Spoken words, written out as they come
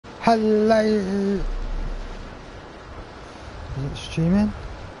Hello. Is it streaming?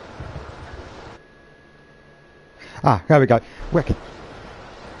 Ah, there we go. Wicked.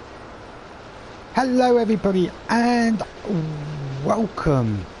 Hello everybody and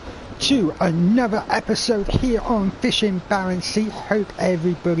welcome to another episode here on Fishing Barents Sea. Hope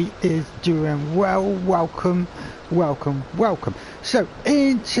everybody is doing well. Welcome. So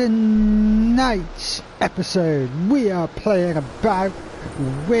in tonight's episode we are playing about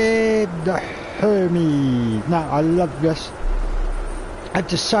with the Hermes. Now I love this. I've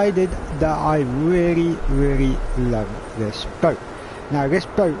decided that I really love this boat. Now this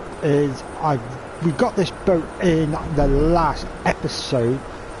boat is, we got this boat in the last episode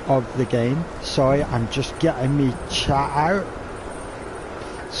of the game. Sorry, I'm just getting me chat out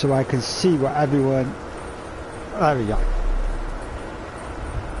so I can see what everyone, there we go.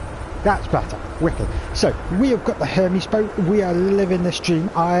 That's better, wicked. So we have got the Hermes boat. We are living this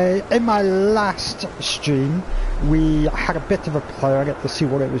dream. In my last stream we had a bit of a play on it to see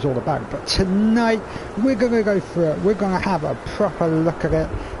what it was all about, but tonight we're going to go through it. We're going to have a proper look at it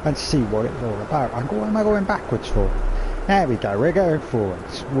and see what it's all about. What am I going backwards for? There we go, we're going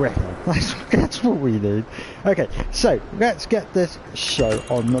forwards. Wicked. That's what we need. Okay, so let's get this show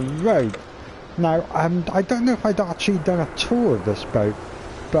on the road. Now I don't know if I'd actually done a tour of this boat,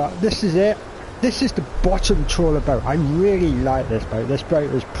 but this is it. This is the bottom trawler boat. I really like this boat. This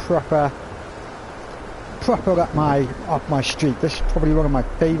boat is proper up my street. This is probably one of my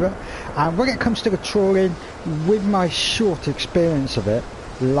favourite. And when it comes to the trawling, with my short experience of it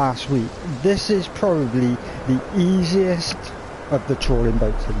last week, this is probably the easiest of the trawling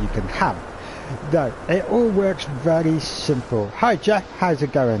boats that you can have. Though it all works very simple. Hi Jeff, how's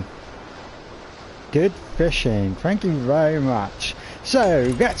it going? Good fishing, thank you very much.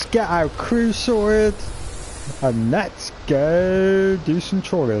 So let's get our crew sorted and let's go do some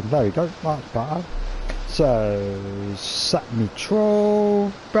trawling. There we go, that's better. So set me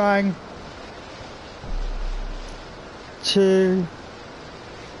trawl, bang, 2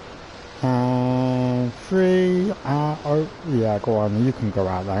 and 3, oh yeah, go on, you can go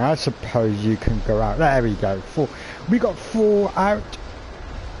out there. I suppose you can go out. There we go, 4. We got 4 out.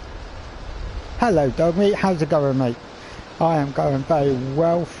 Hello dog meat, how's it going mate? I am going very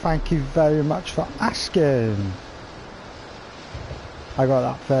well, thank you very much for asking. I got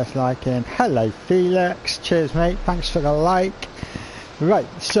that first like in. Hello Felix, cheers mate, thanks for the like. Right,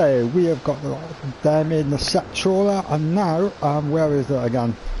 so we have got them in the set trawler, and now where is it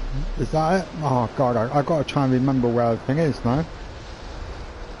again? Is that it? Oh god, I got to try and remember where everything is now.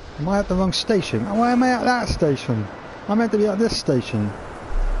 Am I at the wrong station? Oh, why am I at that station? I'm meant to be at this station.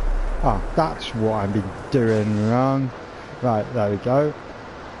 Oh, that's what I've been doing wrong. Right, there we go.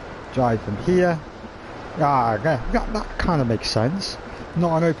 Drive from here. Ah, that kind of makes sense.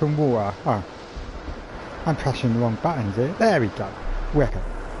 Not on open water. Oh, I'm pressing the wrong buttons here. There we go. Wicked.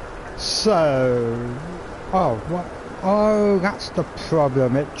 So, oh, what? Oh, that's the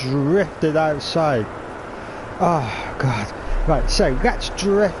problem. It drifted outside. Oh, God. Right, so let's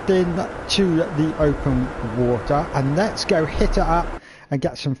drift into the open water and let's go hit it up and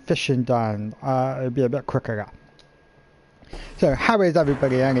get some fishing done. It'll be a bit quicker now. So how is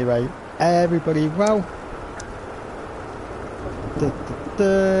everybody anyway? Everybody well?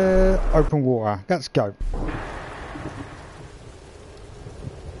 Open water, let's go.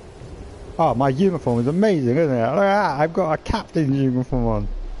 Oh, my uniform is amazing, isn't it? Look at that, I've got a captain's uniform on.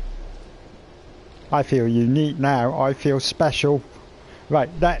 I feel unique now, I feel special. Right,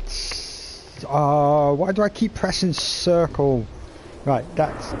 let's... why do I keep pressing circle? Right,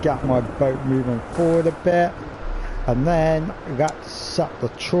 let's get my boat moving forward a bit. And then let's set the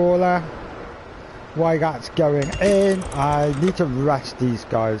trawler. While that's going in, I need to rest these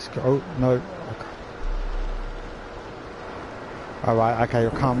guys. Oh, no. Okay. Alright, okay, I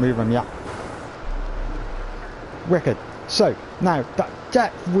can't move them yet. Wicked. So, now, the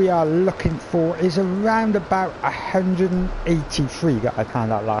depth we are looking for is around about 183 that I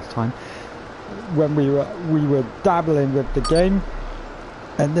found out last time. When we were dabbling with the game.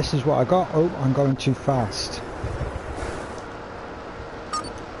 And this is what I got. Oh, I'm going too fast.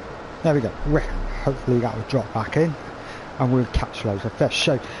 There we go. Hopefully that will drop back in and we'll catch loads of fish.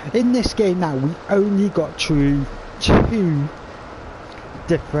 So in this game now we only got through 2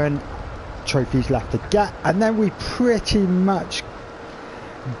 different trophies left to get, and then we pretty much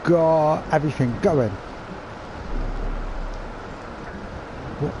got everything going.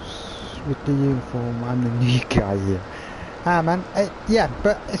 What's with the uniform? I'm the new guy here. Ah man, yeah,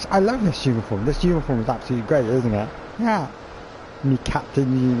 but I love this uniform. This uniform is absolutely great, isn't it? Yeah. Me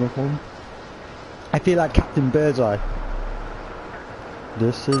captain uniform. I feel like Captain Birdseye.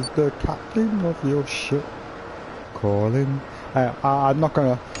 This is the captain of your ship calling. I'm not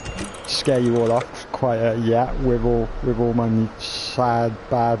gonna scare you all off quite yet with all my sad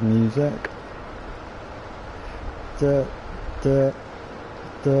bad music.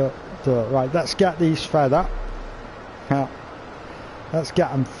 Right, let's get these fed up. Let's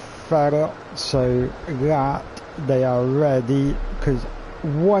get them fed up so that they are ready, because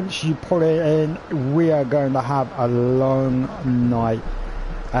once you put it in, we are going to have a long night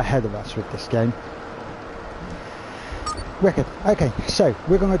ahead of us with this game. Wicked. Okay, so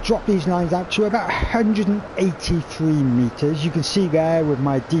we're going to drop these lines out to about 183 meters. You can see there with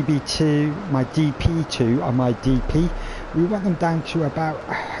my DB2, my DP2 and my DP, we want them down to about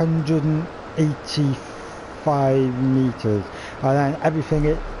 185 meters, and then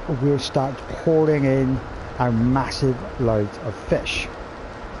everything will start pouring in a massive loads of fish.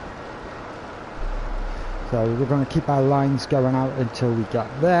 So we're going to keep our lines going out until we get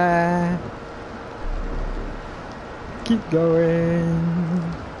there. Keep going.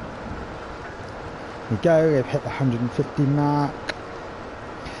 There we go, they've hit the 150 mark.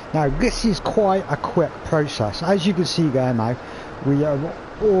 Now this is quite a quick process. As you can see there now, we have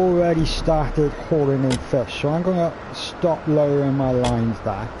already started hauling in fish. So I'm going to stop lowering my lines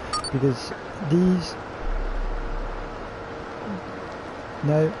there, because these...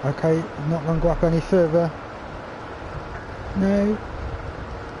 No, okay, not going to go up any further. No.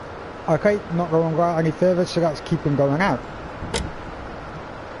 Okay, not going to go out any further, so let's keep them going out.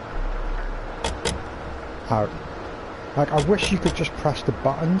 Out. Like, I wish you could just press the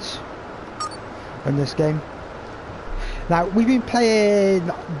buttons in this game. Now, we've been playing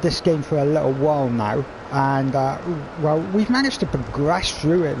this game for a little while now, and well, we've managed to progress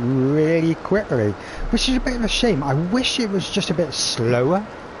through it really quickly, which is a bit of a shame. I wish it was just a bit slower.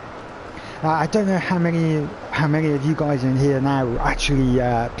 I don't know how many of you guys in here now actually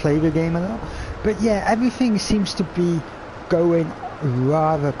play the game a lot, but yeah, everything seems to be going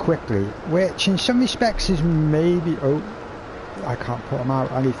rather quickly, which in some respects is maybe... Oh, I can't put them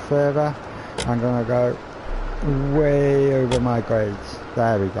out any further. I'm gonna go way over my grades.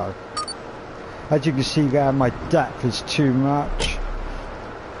 There we go. As you can see there, my depth is too much,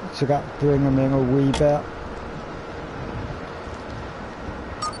 so got to bring them in a wee bit.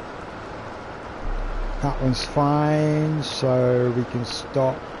 That one's fine, so we can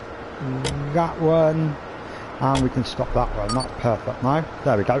stop that one, and we can stop that one. Not perfect now.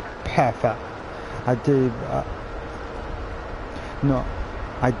 There we go. Perfect. I do,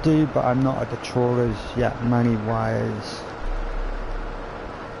 but I'm not at the trawlers yet, money-wise.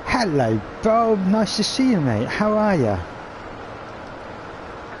 Hello, Bob. Nice to see you, mate. How are you?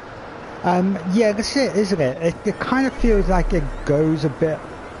 Yeah, that's it, isn't it? It kind of feels like it goes a bit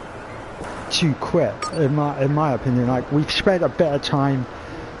too quick, in my opinion. Like, we've spent a bit of time,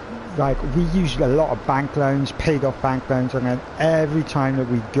 like, we used a lot of bank loans, paid off bank loans, and then every time that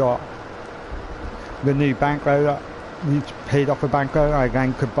we got the new bank loan, we paid off a bank loan, I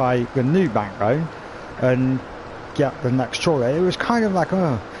then could buy the new bank loan and get the next trawler. It was kind of like,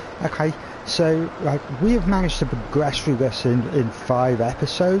 oh, okay. So, like, we have managed to progress through this in 5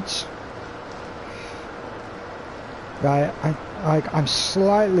 episodes. Right, I'm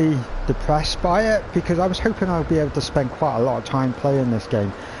slightly depressed by it, because I was hoping I would be able to spend quite a lot of time playing this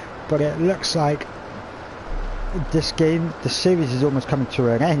game, but it looks like this game, the series is almost coming to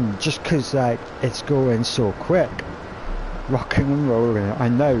an end, just because like it's going so quick. Rocking and rolling. I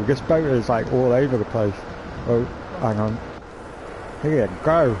know, this boat is like all over the place. Oh, hang on. Here you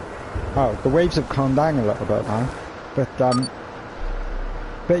go. Oh, the waves have calmed down a little bit now,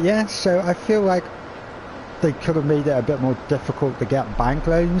 but yeah, so I feel like they could have made it a bit more difficult to get bank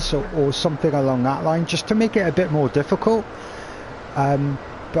loans, or something along that line, just to make it a bit more difficult.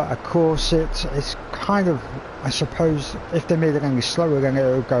 But of course it's kind of, I suppose, if they made it any slower, then it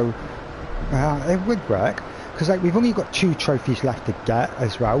would go, it would work, because like we've only got 2 trophies left to get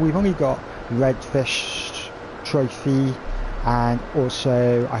as well. We've only got redfish trophy, and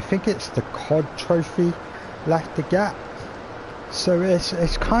also I think it's the cod trophy left to get. So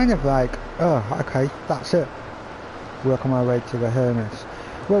it's kind of like, oh, okay, that's it. Working my way to the Hermes.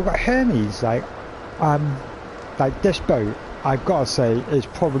 Well, the Hermes, like this boat, I've got to say, is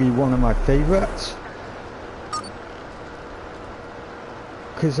probably one of my favourites.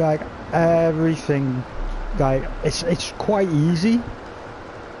 Because like everything, like it's quite easy.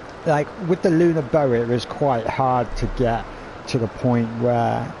 Like with the lunar boat, it was quite hard to get to the point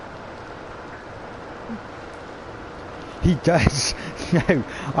where he does. No,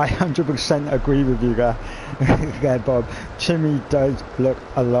 I 100% agree with you there, there, Bob. Timmy does look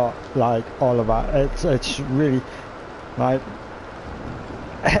a lot like Oliver. It's really like,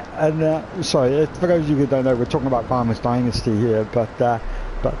 And sorry, for those of you who don't know, we're talking about Farmers Dynasty here, but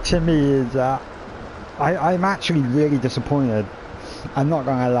Timmy is, I'm actually really disappointed. I'm not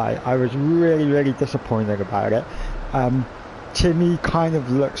gonna lie, I was really disappointed about it. Timmy kind of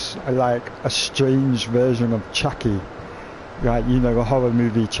looks like a strange version of Chucky, like, you know, the horror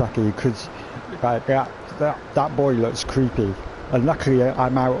movie Chucky, because like that boy looks creepy. And luckily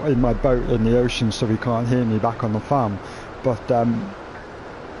I'm out in my boat in the ocean, so he can't hear me back on the farm. But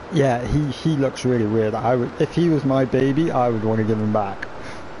yeah, he looks really weird. If he was my baby, I would want to give him back,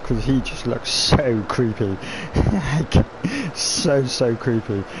 because he just looks so creepy. Like, so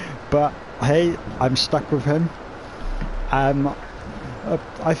creepy. But hey, I'm stuck with him.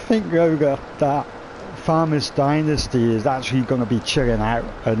 I think though that Farmers Dynasty is actually going to be chilling out,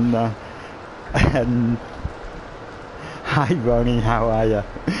 and hi Ronnie, how are you?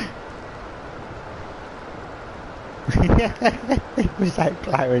 It was like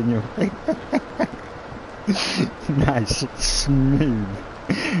plowing you. Nice, smooth.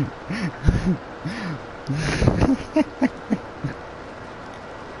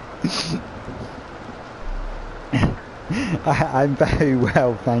 I'm very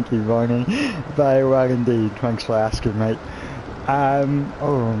well, thank you, Ronnie. Very well indeed. Thanks for asking, mate.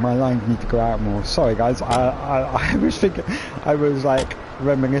 Oh, my lines need to go out more. Sorry, guys. I was thinking, I was like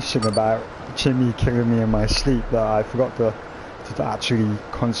reminiscing about Jimmy killing me in my sleep, that I forgot to actually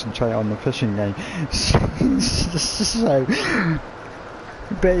concentrate on the fishing game. So,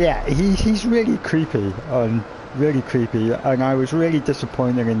 but yeah, he's really creepy, and I was really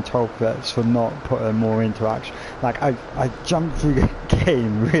disappointed in Tolfits for not putting more interaction. Like, I jumped through the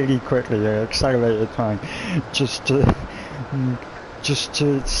game really quickly at accelerated time, just to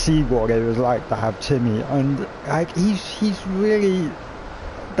see what it was like to have Timmy, and like he's really,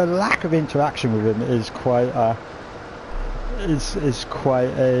 the lack of interaction with him is quite a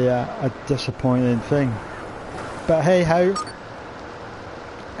disappointing thing. But hey ho,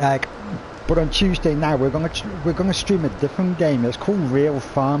 like, but on Tuesday now we're gonna stream a different game. It's called Real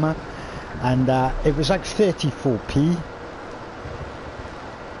Farmer, and it was like 34p.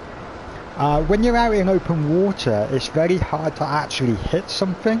 When you're out in open water, it's very hard to actually hit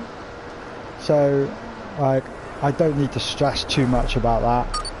something. So, like, I don't need to stress too much about that.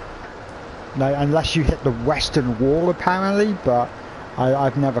 No, unless you hit the western wall, apparently. But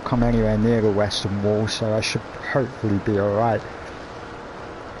I've never come anywhere near the western wall, so I should hopefully be all right.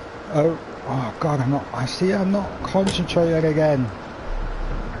 Oh God, I'm not concentrating again.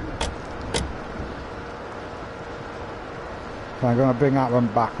 So I'm going to bring that one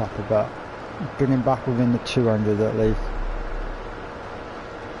back up a bit. Bring him back within the 200 at least.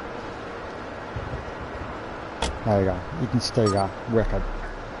 There you go. You can stay there. Wicked.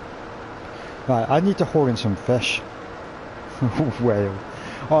 Right, I need to haul in some fish. Whale.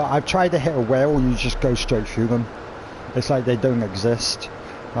 Oh, I've tried to hit a whale and you just go straight through them. It's like they don't exist.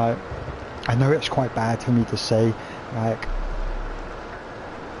 Right. I know it's quite bad for me to say, like,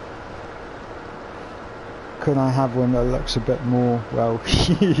 could I have one that looks a bit more, well,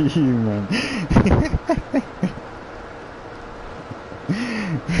 human?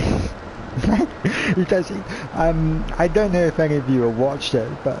 Because I don't know if any of you have watched it,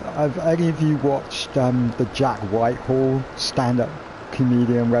 but have any of you watched the Jack Whitehall stand-up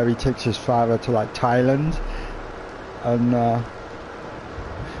comedian where he takes his father to like Thailand, and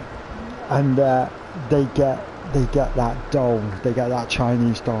they get that doll, they get that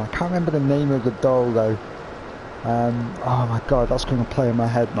Chinese doll. I can't remember the name of the doll though. Oh my god, that's going to play in my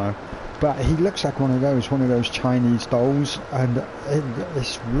head now. But he looks like one of those Chinese dolls, and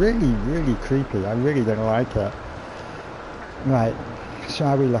it's really creepy. I really don't like it. Right, so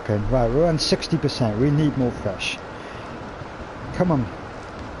how are we looking? Right, we're on 60%. We need more fish. Come on.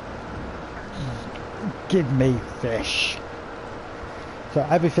 Give me fish. So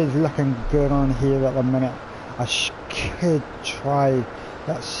everything's looking good on here at the minute. I could try,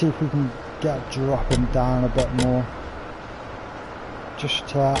 let's see if we can get dropping down a bit more.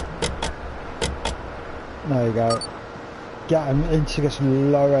 Just there you go. Get them into this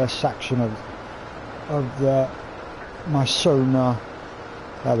lower section of my sonar.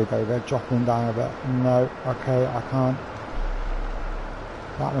 There we go, they're dropping down a bit. No, okay, I can't.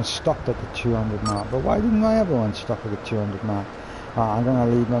 That one stopped at the 200 mark, but why didn't my other one stop at the 200 mark? I'm going to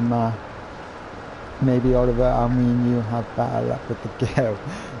leave them there. Maybe Oliver, I mean, you have better luck with the girl.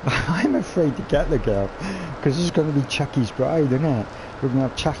 I'm afraid to get the girl, because this is going to be Chucky's bride, isn't it? We're going to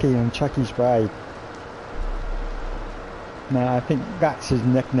have Chucky and Chucky's bride. No, I think that's his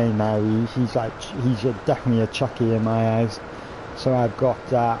nickname now. He's definitely a Chucky in my eyes. So I've got,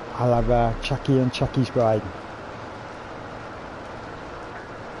 I'll have Chucky and Chucky's bride.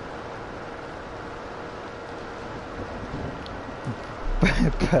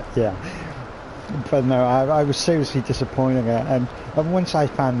 but yeah. But no, I was seriously disappointed, and once I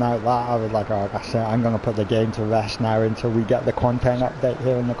found out that, I was like, oh, that's it, I'm going to put the game to rest now until we get the content update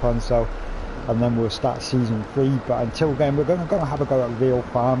here in the console, and then we'll start season 3. But until then, we're going to have a go at Real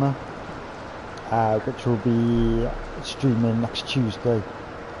Farmer, which will be streaming next Tuesday.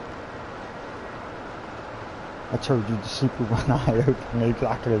 I told you to sleep with one eye open,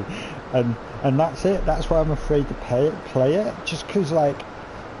 exactly, and that's it. That's why I'm afraid to play it, just because, like,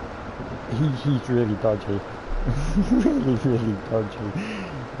 he's really dodgy. really dodgy.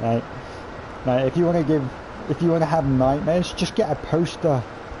 Right? Now, if you want to have nightmares, just get a poster.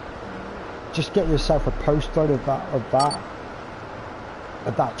 Just get yourself a poster of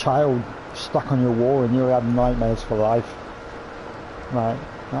that child stuck on your wall, and you'll have nightmares for life. Right?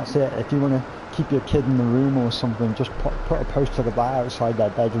 That's it. If you want to keep your kid in the room or something, just put a poster of that outside their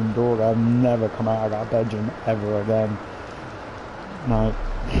bedroom door. They'll never come out of that bedroom ever again. Right?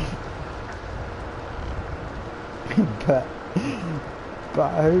 but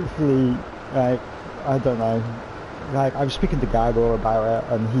hopefully, like, I don't know, like, I was speaking to Gagor about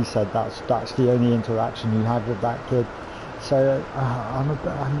it, and he said that's the only interaction you have with that kid. So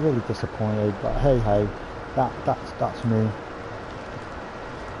I'm really disappointed, but hey that's me.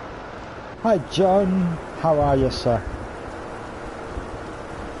 Hi John, how are you, sir?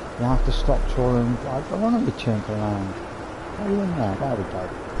 You have to stop trawling. I want to return to land. Are you in there? There we go.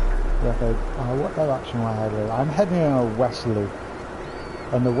 Okay, what direction am I heading? I'm heading in a westerly,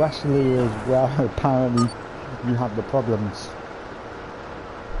 and the westerly is where apparently you have the problems.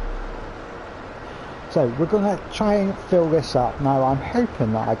 So we're going to try and fill this up. Now I'm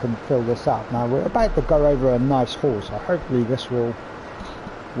hoping that I can fill this up. Now we're about to go over a nice haul, so hopefully this will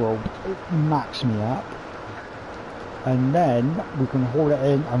max me up, and then we can haul it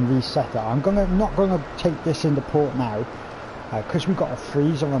in and reset it. I'm not going to take this into port now, because we've got a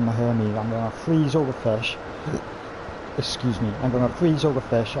freezer on the Hermes. I'm going to freeze all the fish. Excuse me. I'm going to freeze all the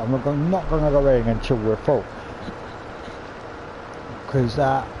fish, and we're not going to go in until we're full. Because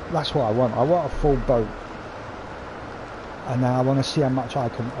that's what I want. I want a full boat. And then I want to see how much I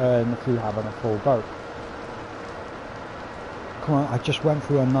can earn through having a full boat. Come on, I just went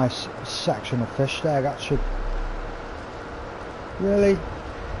through a nice section of fish there. That should... Really?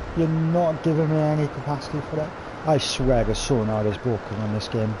 You're not giving me any capacity for that? I swear the sonar is broken on this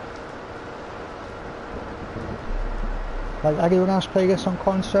game. Like, anyone else play this on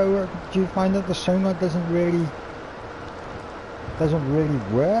console? Do you find that the sonar doesn't really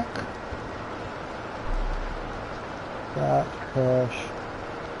work? That push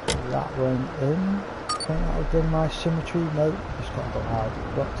that one in. I think that would bring my symmetry. No, it's got to go out.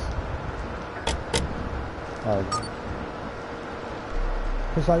 Whoops. Oh.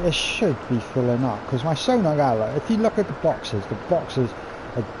 Because like this should be filling up. Because my sonar gala, if you look at the boxes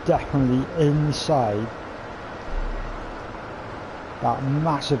are definitely inside that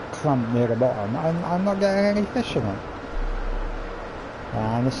massive clump near the bottom. I'm not getting any fish in it.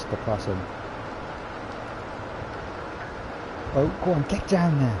 And this is depressing. Oh, go on, get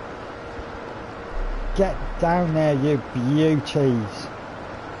down there. Get down there, you beauties.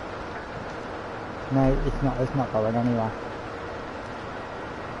 No, it's not going anywhere.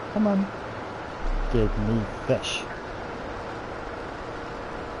 Come on. Give me fish.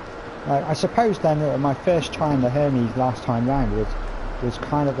 Right, I suppose then that my first try in the Hermes last time round was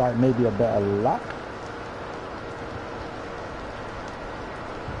kind of like maybe a bit of luck.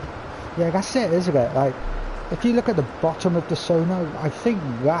 Yeah, that's it, isn't it? Like, if you look at the bottom of the sonar, I think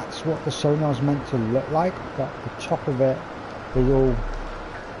that's what the sonar's meant to look like, but the top of it is all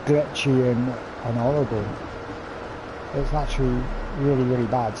glitchy and horrible. It's actually really, really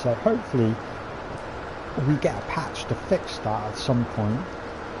bad. So hopefully we get a patch to fix that at some point.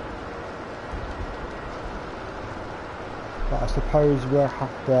 But I suppose we'll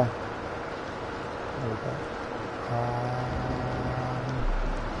have to... There we go.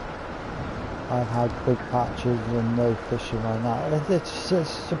 I've had big patches and no fishing on that. It's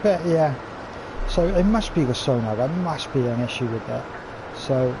a bit, yeah. So it must be the sonar. There must be an issue with it.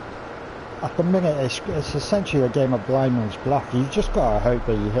 So at the minute, it's essentially a game of blind man's bluff. You've just got to hope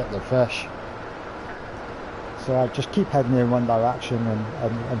that you hit the fish. So I just keep heading in one direction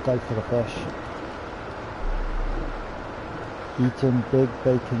and go for the fish. Eating big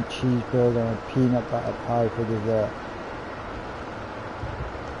bacon cheeseburger and peanut butter pie for dessert.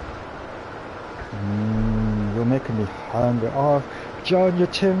 You're making me hungry. Oh, John, you're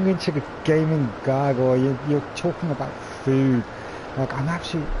turning into the gaming guy, or you're talking about food. Like, I'm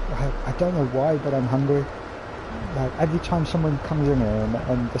actually, I don't know why, but I'm hungry. Like, every time someone comes in here,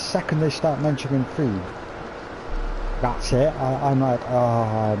 and the second they start mentioning food, That's it. I'm like, oh,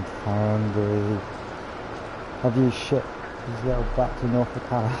 I'm hungry. Have you shipped his little back to North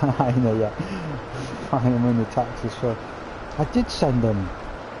Carolina yet? Find him in the taxes for... I did send him.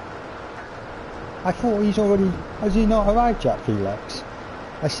 I thought he's already... Has he not arrived yet, Felix?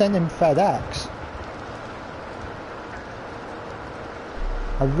 I sent him FedEx.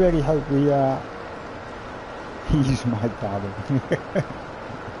 I really hope we... He's my darling.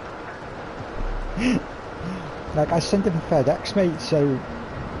 Like, I sent him FedEx, mate, so...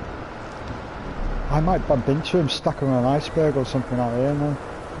 I might bump into him stuck on an iceberg or something out here, man.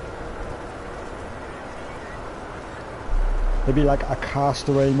 It'd be like a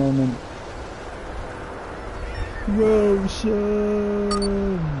castaway moment.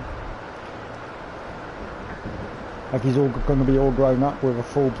 Wilson! Like he's all going to be all grown up with a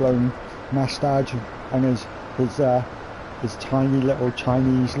full-blown moustache and his tiny little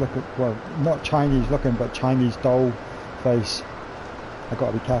Chinese looking, well, not Chinese looking, but Chinese doll face. I've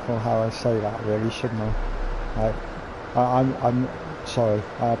got to be careful how I say that, really, shouldn't I? Like, I'm sorry,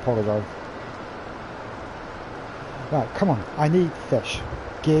 I apologise. Right, come on, I need fish.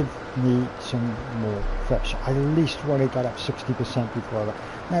 Give me some more fish. I at least want to get up 60% before that.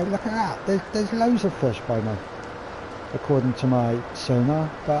 Now, look at that, there's loads of fish by now, according to my sonar,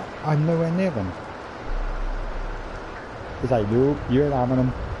 but I'm nowhere near them. It's like, nope, you ain't having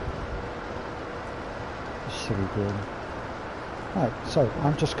them. Silly game. Right, so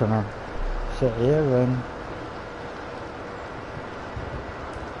I'm just gonna sit here and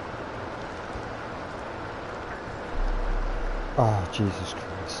oh Jesus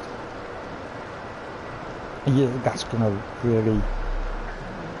Christ. Yeah, that's gonna really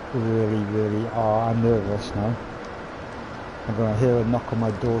oh, I'm nervous now. I'm gonna hear a knock on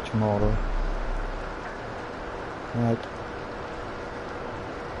my door tomorrow. Like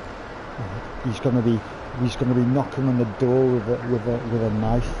he's gonna be knocking on the door with a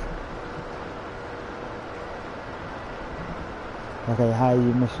knife. Okay, how are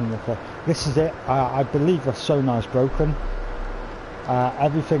you missing the fish? This is it. I believe the sonar's broken.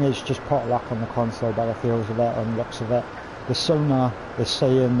 Everything is just potluck on the console by the feels of it and looks of it. The sonar is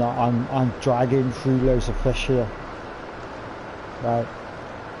saying that I'm dragging through loads of fish here. Right.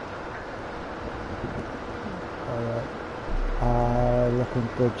 Looking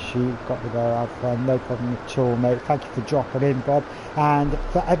good, shoot, got to go, have fun, no problem at all, mate. Thank you for dropping in, Bob. And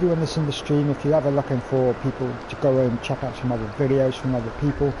for everyone that's in the stream, if you're ever looking for people to go and check out some other videos from other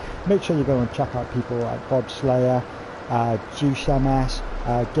people, make sure you go and check out people like Bob Slayer, Juice MS,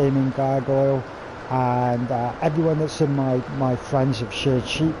 Gaming Gargoyle, and everyone that's in my Friends of Shared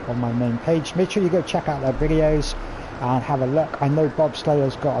Sheep on my main page. Make sure you go check out their videos and have a look. I know Bob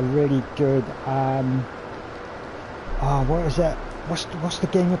Slayer's got a really good what is it? What's the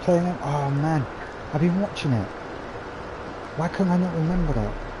game you're playing in? Oh man, I've been watching it. Why can I not remember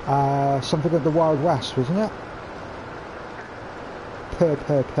that? Something of the Wild West, wasn't it?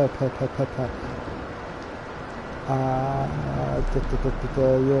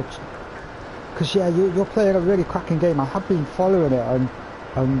 Because yeah, you're playing a really cracking game. I have been following it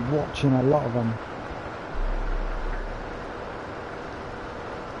and watching a lot of them.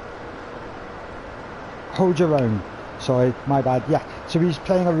 Hold Your Own. Sorry, my bad. Yeah, so he's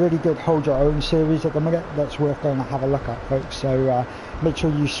playing a really good Hold Your Own series at the minute. That's worth going to have a look at, folks. So make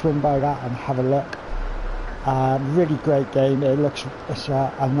sure you swing by that and have a look. Really great game. It's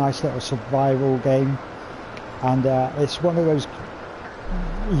a nice little survival game, and it's one of those.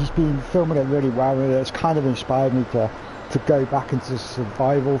 He's been filming it really well, and it's kind of inspired me to go back into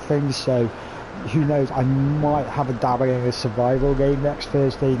survival things. So who knows? I might have a dabble in a survival game next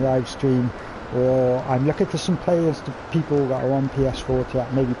Thursday live stream. Or I'm looking for some people that are on PS4 to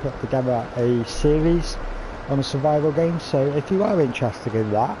maybe put together a series on a survival game. So if you are interested in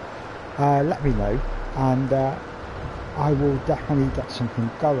that, let me know, and I will definitely get something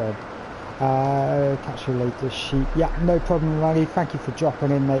going. Catch you later, sheep. Yeah, no problem, Ronnie. Thank you for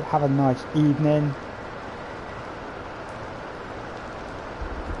dropping in, mate. Have a nice evening.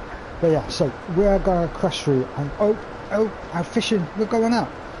 But yeah, so we're going to crush through, and oh, I'm fishing. We're going out.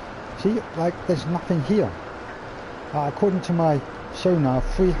 See, like, there's nothing here. According to my sonar,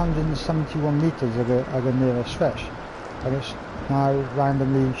 371 metres are the nearest fish. And it's now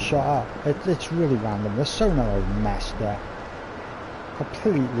randomly shot up. It's really random. The sonar is messed up.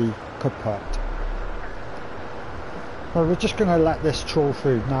 Completely kaput. Well, we're just going to let this trawl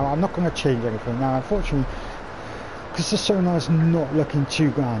through. Now, I'm not going to change anything. Now, unfortunately, because the sonar's not looking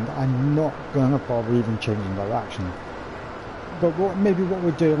too grand, I'm not going to bother even changing direction. But maybe what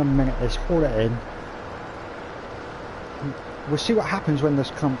we'll do in a minute is hold it in. we'll see what happens when this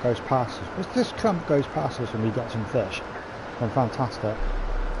clump goes past us. If this clump goes past us and we get some fish, then fantastic.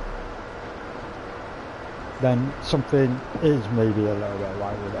 Then something is maybe a little bit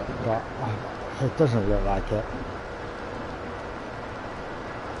right with it, but it doesn't look like it.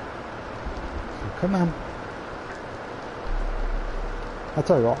 So come on. I'll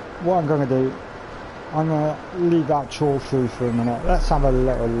tell you what I'm going to do, I'm going to leave that trawl through for a minute. Let's have a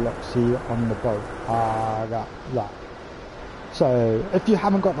little look-see on the boat. That. So, if you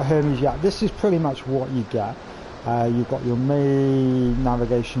haven't got the Hermes yet, this is pretty much what you get. You've got your main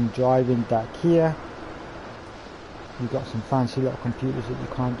navigation driving deck here. You've got some fancy little computers that you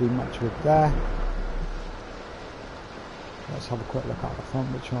can't do much with there. Let's have a quick look at the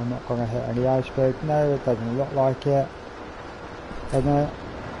front, which I'm not going to hit any iceberg. No, it doesn't look like it. And then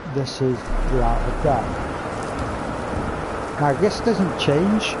this is the outer deck. Now this doesn't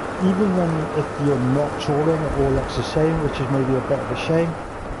change, even when if you're not trawling, it all looks the same, which is maybe a bit of a shame.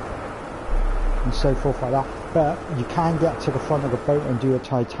 And so forth like that. But you can get to the front of the boat and do a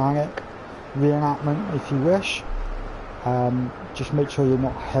Titanic reenactment if you wish. Just make sure you're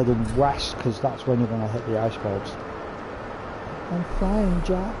not heading west, because that's when you're going to hit the icebergs. I'm flying,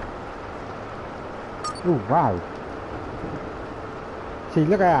 Jack. Oh wow. See,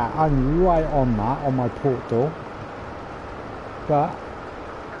 look at that, I'm right on that, on my port door. But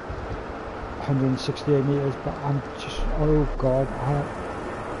 168 meters, but I'm just, oh god,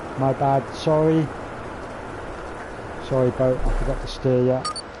 my bad, sorry boat, I forgot to steer you.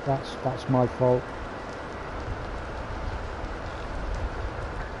 That's my fault.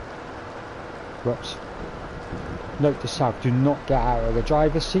 Whoops. Note to self, do not get out of the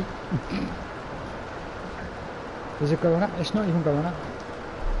driver's seat. Is it going up? It's not even going up.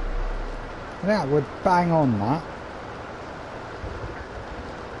 Yeah, we're bang on that.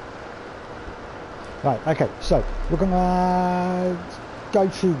 Right, okay, so we're gonna go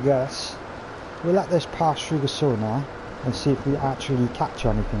through this. We'll let this pass through the sonar and see if we actually catch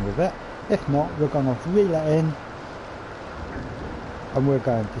anything with it. If not, we're gonna reel it in and we're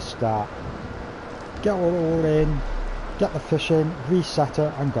going to start. Get it all in, get the fish in, reset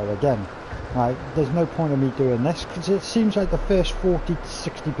it and go again. Right, there's no point in me doing this because it seems like the first 40 to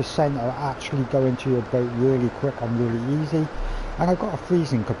 60% are actually going to your boat really quick and really easy. And I've got a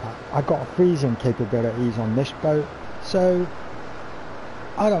freezing capabilities on this boat, so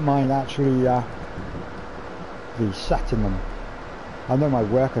I don't mind actually resetting them. I know my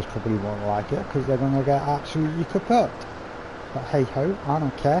workers probably won't like it because they're going to get absolutely kaput. But hey ho, I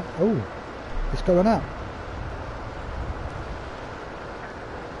don't care. Oh, it's going up.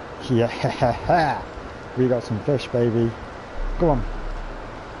 Yeah, we got some fish, baby. Go on.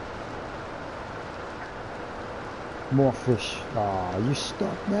 More fish. Ah, you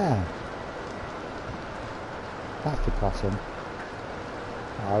stuck there. That's depressing.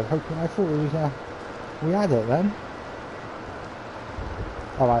 I thought it was, we had it then.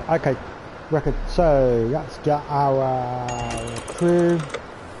 Alright, okay. Record. So, let's get our crew.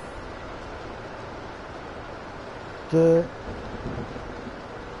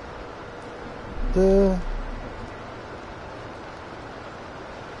 Let's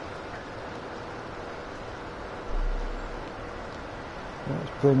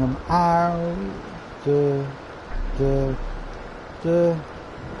bring them out.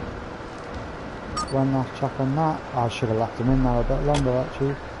 One last check on that. I should have left them in there a bit longer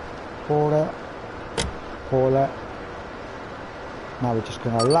actually. Pull it. Now we're just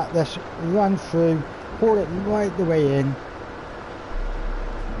going to let this run through. Pull it right the way in.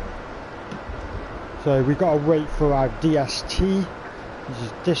 So we've got to wait for our DST, which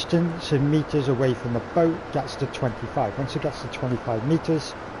is distance in meters away from the boat, gets to 25. Once it gets to 25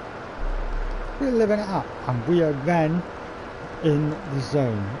 meters, we're living it up, and we are then in the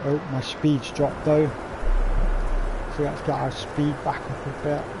zone. Oh, my speed's dropped though. So let's get our speed back up a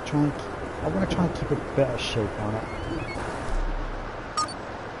bit. I want to try and keep a bit of shape on it.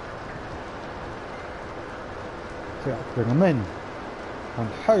 So let's bring them in and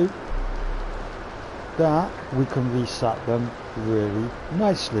hope that we can reset them really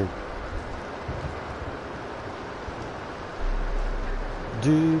nicely.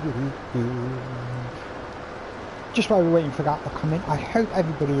 Just while we're waiting for that to come in, I hope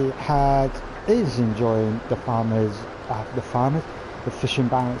everybody is enjoying the Fishing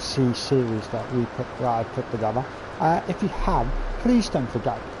Barents Sea series that I put together. If you have, please don't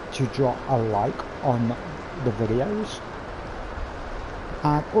forget to drop a like on the videos.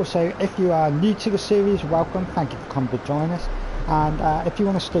 And also, if you are new to the series, welcome, thank you for coming to join us. And if you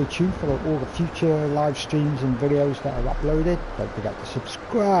want to stay tuned for all the future live streams and videos that are uploaded, don't forget to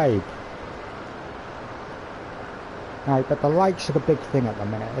subscribe. Right, but the likes are the big thing at the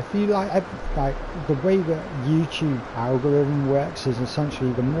minute. If you like the way that YouTube algorithm works is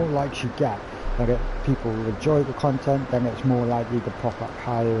essentially the more likes you get, that people will enjoy the content, then it's more likely to pop up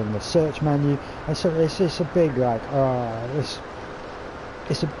higher in the search menu. And so it's a big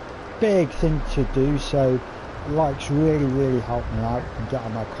it's a big thing to do. So likes really help me out and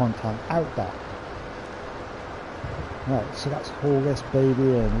getting my content out there. Right, so let's haul this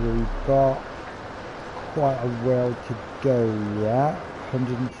baby in. We've got quite a while to go yet.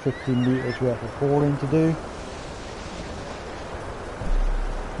 150 meters worth of hauling to do.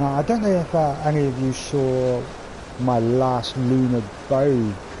 Now I don't know if any of you saw my last lunar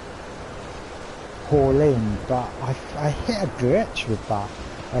bow haul in, but I hit a glitch with that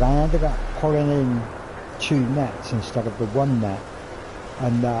and I ended up pulling in 2 nets instead of the 1 net,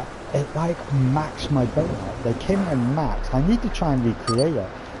 and it like maxed my boat out. They came in maxed. I need to try and recreate it,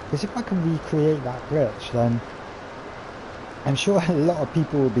 because if I can recreate that glitch, then I'm sure a lot of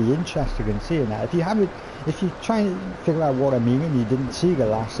people will be interested in seeing that. If you're trying to figure out what I mean and you didn't see the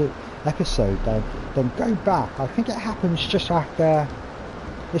last episode, then go back. I think it happens just after.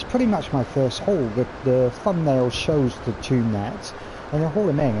 It's pretty much my first haul. The thumbnail shows the 2 nets, and you haul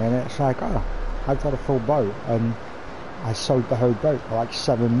them in, and it's like, oh, I've got a full boat, and I sold the whole boat for like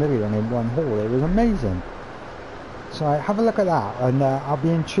 7 million in one haul. It was amazing. So have a look at that, and I'll be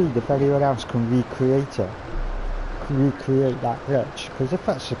intrigued if anyone else can recreate that glitch, because if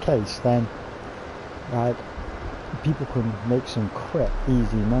that's the case, then like people can make some quick,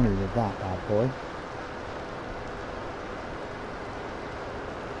 easy money with that bad boy.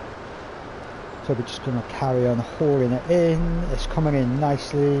 So we're just going to carry on hauling it in. It's coming in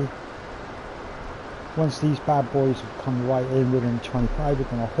nicely. Once these bad boys have come right in within 25, we're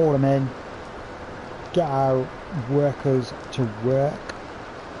going to haul them in, get our workers to work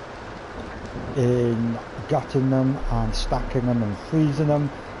in gutting them and stacking them and freezing them,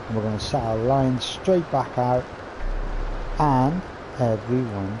 and we're going to set our lines straight back out, and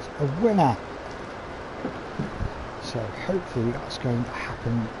everyone's a winner. So hopefully that's going to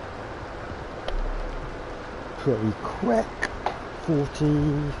happen pretty quick. 40,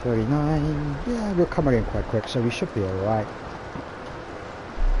 39, yeah, we're coming in quite quick, so we should be alright.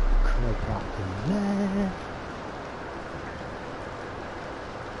 Click that in there.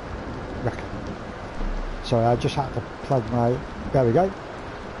 So I just had to plug my, there we go,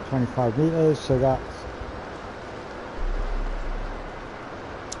 25 meters, so that's,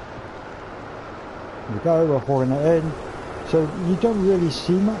 there we go, we're hauling it in. So you don't really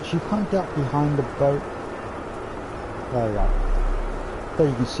see much, you can't get behind the boat. There we go. There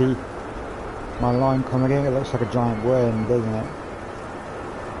you can see my line coming in. It looks like a giant worm, doesn't it?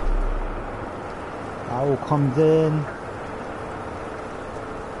 That all comes in.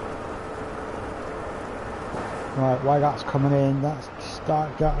 Right, while that's coming in, let's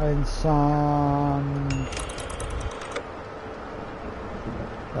start getting some.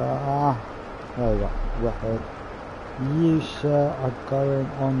 There we go. Record. You, sir, are going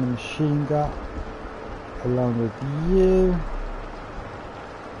on the machine gun along with you.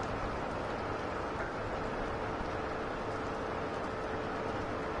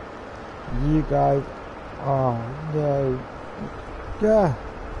 You guys, oh no, yeah,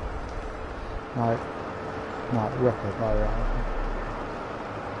 right, record, right.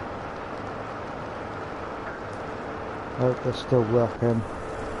 Oh, they're still working.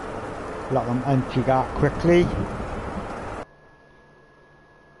 Let them empty that quickly.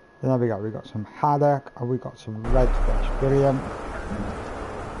 There we go, we got some haddock and we got some redfish, brilliant.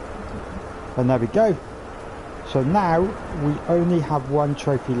 And there we go. So now we only have one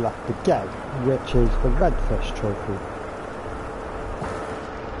trophy left to get, which is the redfish trophy.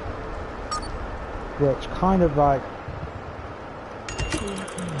 Which kind of like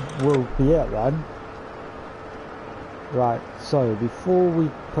will be it then. Right, so before we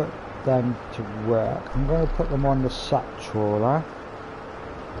put them to work, I'm going to put them on the sat trawler.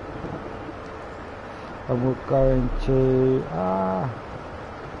 And we're going to,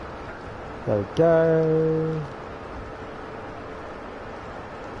 there we go.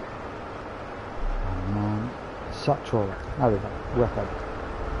 Sat trawler. There we go. Record.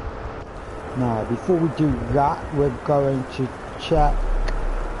 Now, before we do that, we're going to check.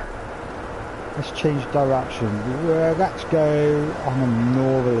 Let's change direction. Let's go on a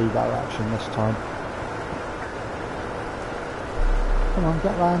northerly direction this time. Come on,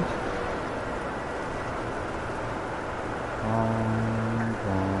 get round.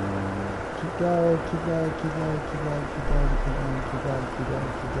 Keep going, keep going, keep going, keep going, keep going, keep going, keep going, keep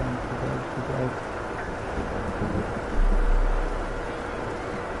going, keep going, keep going, keep going.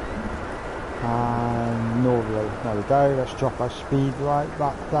 And Norway, there we go. Let's drop our speed right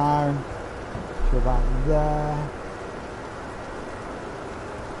back down to about there.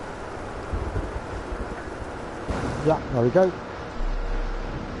 Yeah, there we go.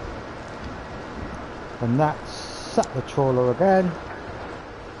 And let's set the trawler again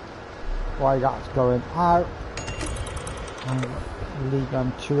while that's going out. I'll leave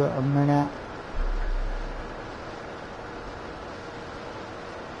them to it a minute.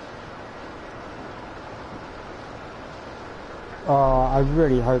 Oh, I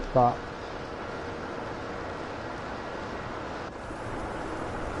really hope that.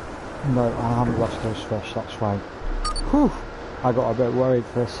 No, I haven't lost those fish, that's fine. Whew! I got a bit worried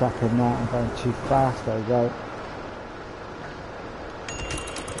for a second there, I'm going too fast, there we go.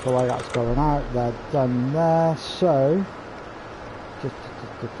 The way that's going out, they're done there, so do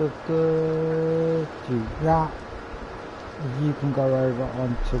that. You can go over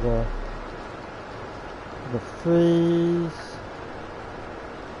onto the freeze,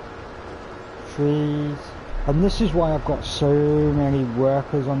 and this is why I've got so many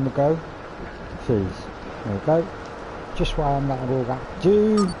workers on the go. Freeze, there we go. Just why I'm letting all that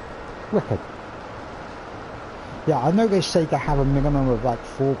do. Wicked. Yeah, I know they say to have a minimum of like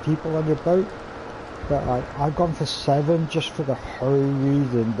 4 people on your boat, but I've gone for 7 just for the whole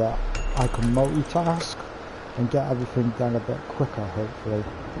reason that I can multitask and get everything done a bit quicker, hopefully.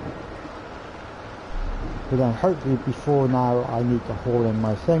 But then hopefully before now I need to haul in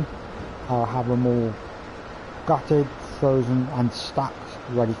my thing, I'll have them all gutted, frozen and stacked,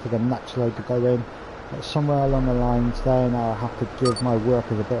 ready for the next load to go in. But somewhere along the lines then I'll have to give my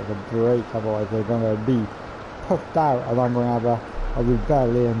workers a bit of a break, otherwise they're going to be puffed out and I'm going to have a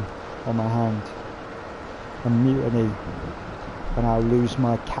rebellion on my hand, a mutiny, and I'll lose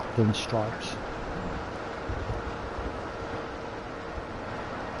my captain stripes.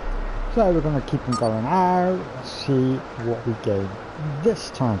 So we're going to keep them going out, let's see what we gain this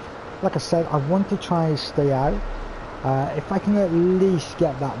time. Like I said, I want to try and stay out. If I can at least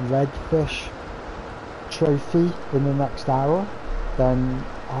get that redfish trophy in the next hour, then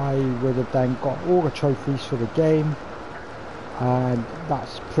I would have then got all the trophies for the game, and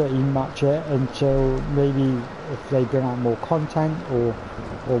that's pretty much it until maybe if they bring out more content or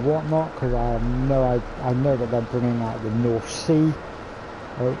whatnot, because I know that they're bringing out the North Sea.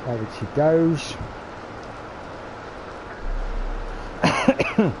 Oh, there she goes.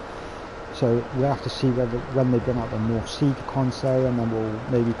 So we'll have to see when they bring out the North Sea console, and then we'll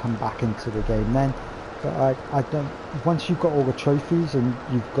maybe come back into the game then. But I don't. Once you've got all the trophies and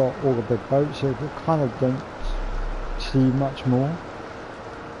you've got all the big boats, you kind of don't see much more.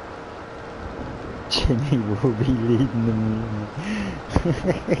 Jimmy will be leading the mutiny.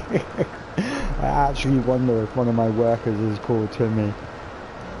 I actually wonder if one of my workers is called Timmy.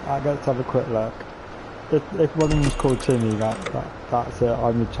 Let's have a quick look. If one of them is called Timmy, that's it.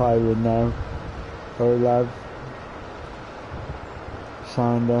 I'm retiring now. Olav,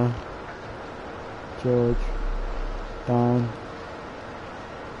 Sander, George, Dan,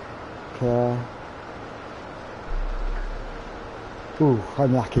 Claire. Ooh,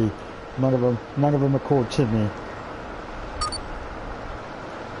 I'm lucky. None of them are called Timmy.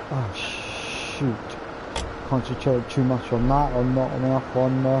 Oh shoot! Concentrate too much on that, or not enough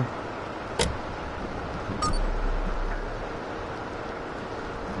on the.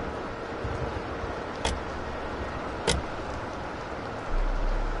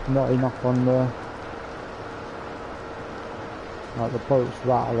 Not enough on the. Like the boat's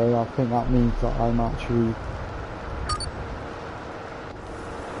rattling. I think that means that I'm actually.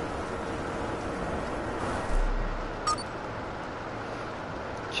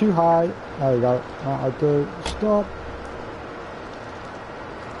 Too high. There you go. That'll do. Stop.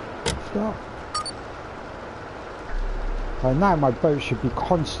 Stop. Right, now my boat should be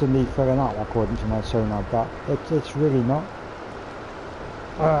constantly filling up according to my sonar, but it's really not.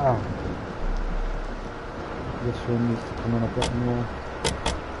 This one needs to come in a bit more.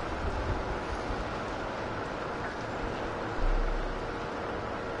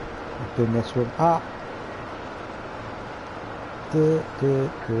 Bring this one up. I'm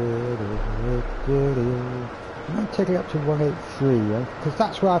going to take it up to 183, because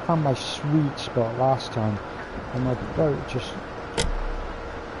that's where I found my sweet spot last time, and my boat just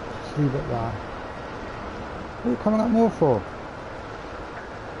leave it there. What are you coming up more for?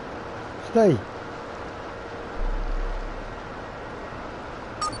 Stay.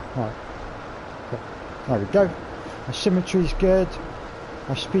 Right. There we go. My symmetry is good,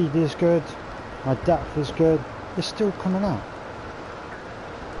 my speed is good, my depth is good. It's still coming out.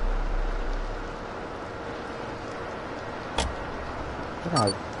 Get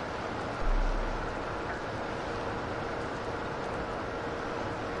out.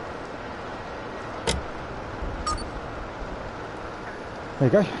 There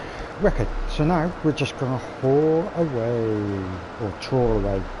you go. Wicked. So now we're just going to haul away, or trawl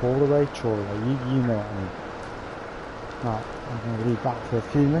away. Haul away, trawl away. You know what I mean. Right, I'm going to leave that for a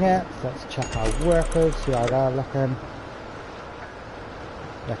few minutes. Let's check our workers, see how they're looking.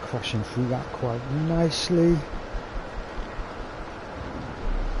 They're crushing through that quite nicely. We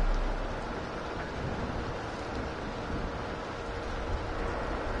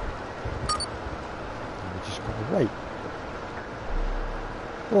just got to wait.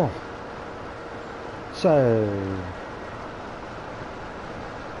 Oh. So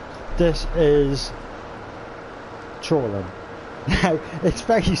this is trawling. Now it's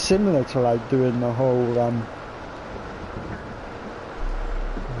very similar to like doing the whole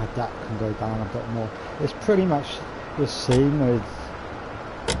my deck can go down a bit more. It's pretty much the same with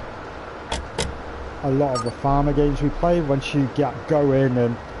a lot of the farmer games we play. Once you get going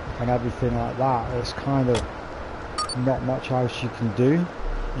and everything like that, it's kind of not much else you can do.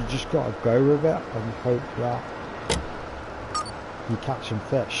 You just got to go with it and hope that you catch some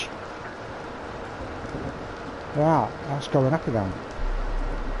fish. Yeah, that's going up again.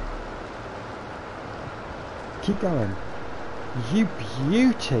 Keep going. You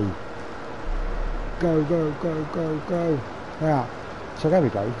beauty. Go, go, go, go, go. Yeah. So there we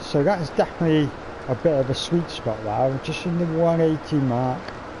go. So that is definitely a bit of a sweet spot there. Just in the 180 mark.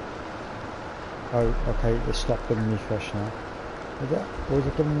 Oh, okay. It stopped giving me fish now. Is it? Or is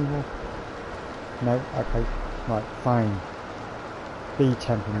it giving me more? No? Okay. Right, fine. Be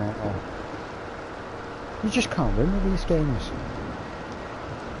temperamental. You just can't win with these games.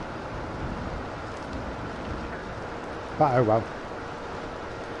 But oh well.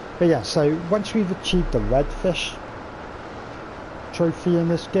 But yeah, so once we've achieved the redfish trophy in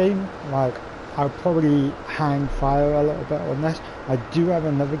this game, like, I'll probably hang fire a little bit on this. I do have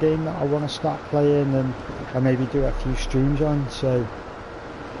another game that I want to start playing and maybe do a few streams on, so.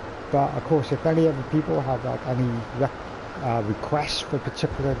 But of course, if any other people have like any requests for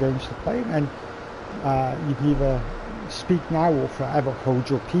particular games to play, then you can either speak now or forever hold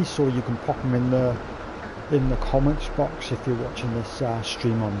your peace, or you can pop them in the comments box if you're watching this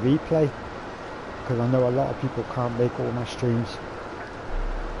stream on replay, because I know a lot of people can't make all my streams.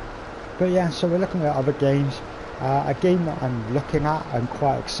 But yeah, so we're looking at other games. A game that I'm looking at, I'm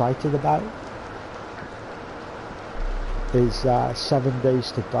quite excited about, is 7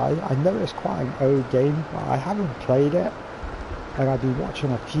 Days to Die. I know it's quite an old game, but I haven't played it, and I've been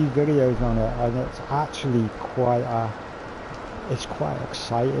watching a few videos on it, and it's actually quite an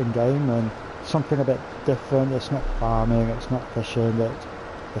exciting game and something a bit different. It's not farming, it's not fishing,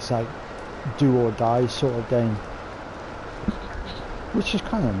 it's like do or die sort of game, which is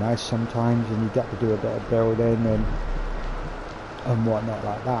kind of nice sometimes, and you get to do a bit of building and whatnot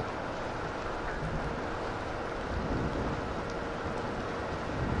like that.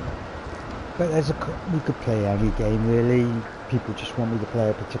 But we could play any game really. People just want me to play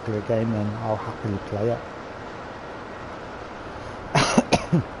a particular game, then I'll happily play it.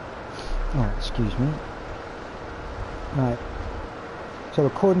 Oh, excuse me. Right. So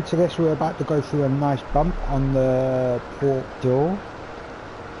according to this, we're about to go through a nice bump on the port door,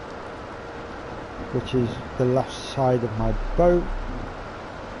 which is the left side of my boat.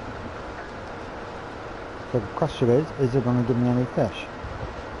 So the question is it going to give me any fish?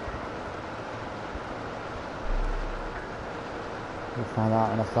 We'll find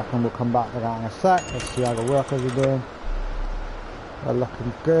out in a second. We'll come back to that in a sec. Let's see how the workers are doing. They're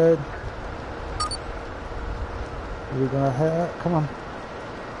looking good. Are we going to hit it? Come on.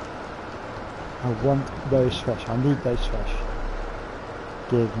 I want those fish. I need those fish.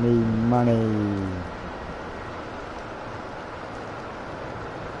 Give me money.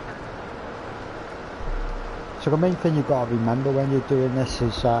 So the main thing you've got to remember when you're doing this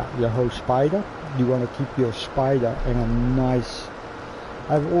is your whole spider. You want to keep your spider in a nice...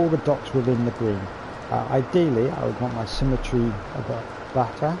 have all the dots within the green. Ideally, I would want my symmetry a bit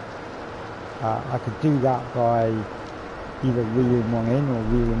better. I could do that by either reeling one in or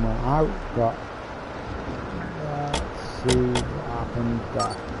reeling one out, but let's see what happened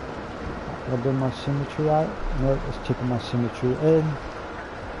there. Have I done my symmetry out? No, it's taking my symmetry in.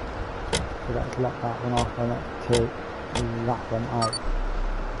 So let's lock that one off and let's take that one out.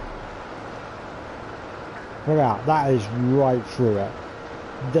 Look at that, that is right through it.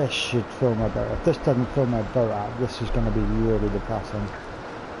 This should fill my boat. If this doesn't fill my boat out, this is going to be really depressing.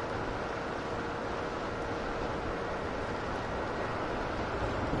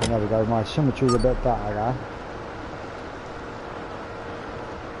 And there we go, my symmetry's a bit better there.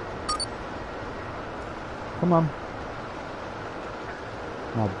 Come on.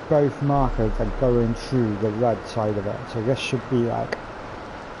 Now both markers are going through the red side of it, so this should be like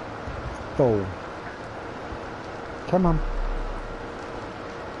full. Come on.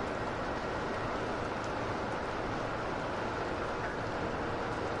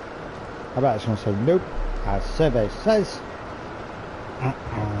 I bet it's going to say nope, as survey says.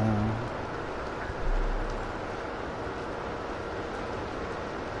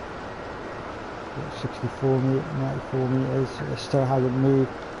 64 meters, 94 meters, it still hasn't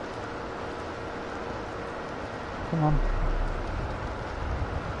moved. Come on.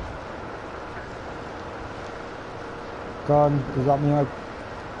 Gone, does that mean I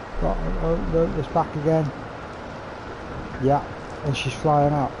got, oh no, it's back again. Yeah, and she's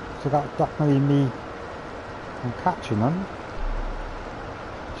flying up, so that definitely me, I'm catching them.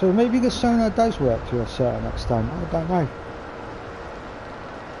 So maybe the sonar does work to a certain extent, I don't know.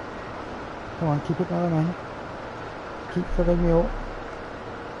 Come on, keep it going in. Keep filling me up.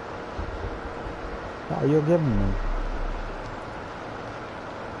 What are you giving me?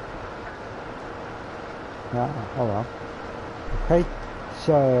 Yeah, oh well. Okay,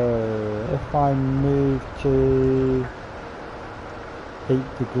 so if I move to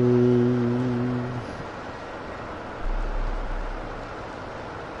 8 degrees,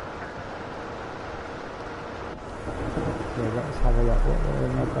 let's have a look what we're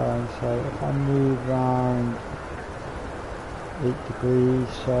in going. So if I move around 8 degrees,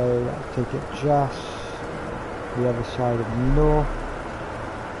 so let's take it just the other side of north,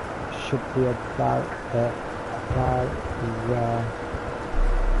 should be about there.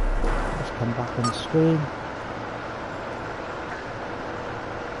 Let's come back on the screen.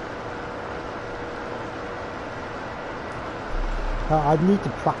 I need to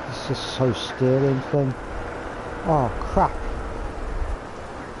practice this so steering thing. Oh crap.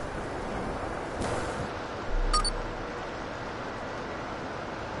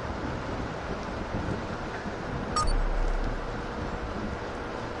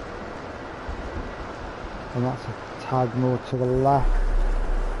 And that's a tad more to the left.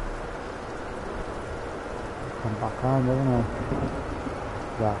 Come back round, doesn't it?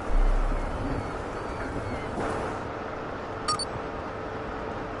 Yeah.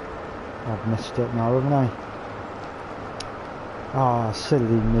 I've missed it now, haven't I? Ah, oh, silly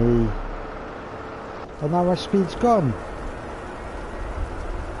me. And now my speed's gone.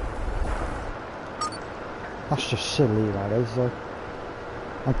 That's just silly, that is.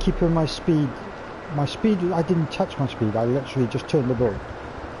 I'm keeping my speed. My speed, I didn't touch my speed, I literally just turned the boat.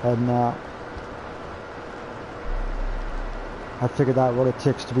 And I figured out what it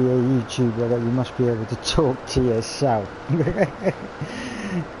takes to be a YouTuber, that you must be able to talk to yourself.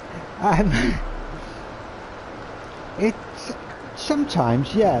 It's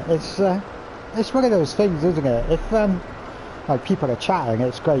sometimes, yeah, it's one of those things, isn't it? If like people are chatting,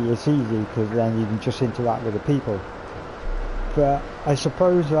 it's great, it's easy, because then you can just interact with the people. But I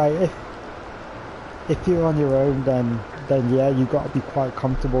suppose, like, if you're on your own, then yeah, you've got to be quite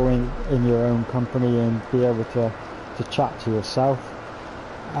comfortable in your own company and be able to chat to yourself.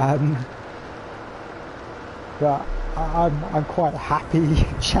 But I'm quite happy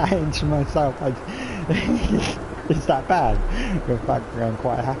chatting to myself. Is that bad? In fact, I'm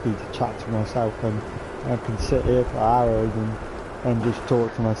quite happy to chat to myself, and I can sit here for hours and just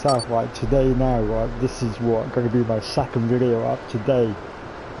talk to myself. Like today now, this is what going to be my second video up today,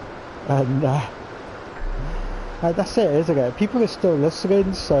 and that's it, isn't it? People are still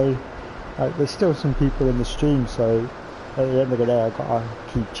listening, so there's still some people in the stream, so at the end of the day I've got to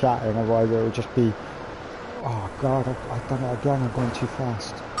keep chatting, otherwise it will just be, oh god, I've done it again, I'm going too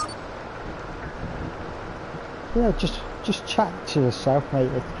fast. Yeah, just chat to yourself,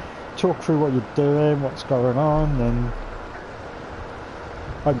 mate. Talk through what you're doing, what's going on,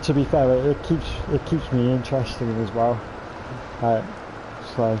 and to be fair, it keeps me interested as well. But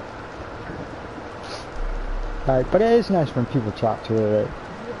it is nice when people chat to you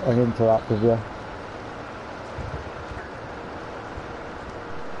and interact with you.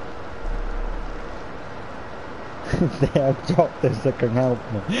 There are doctors that can help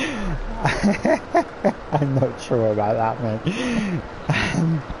me. I'm not sure about that, mate.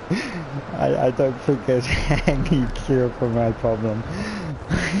 I don't think there's any cure for my problem.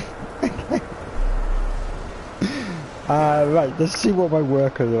 Right, let's see what my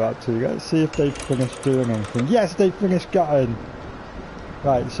workers are up to. Let's see if they've finished doing anything. Yes, they finished gutting.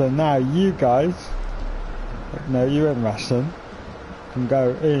 Right, so now you guys, no, you ain't resting, can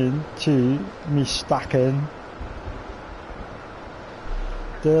go into me stacking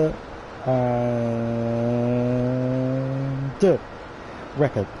dirt and dirt.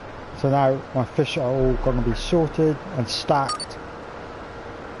 Wicked. So now my fish are all going to be sorted and stacked,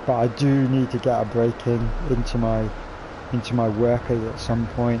 but I do need to get a break into my into my workers at some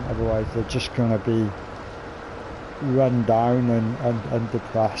point, otherwise they're just going to be run down and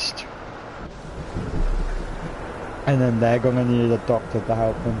depressed. And then they're going to need a doctor to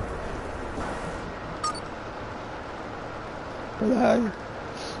help them.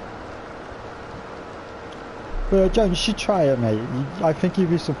 But John, you should try it, mate. I think you'd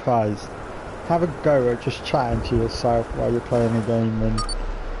be surprised. Have a go at just chatting to yourself while you're playing a game, and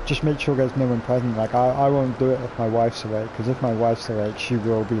just make sure there's no one present. Like, I won't do it if my wife's awake, because if my wife's awake, she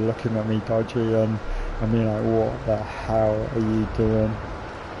will be looking at me dodgy and being like, what the hell are you doing?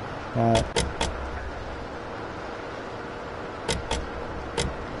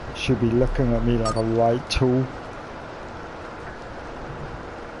 She'll be looking at me like a right tool.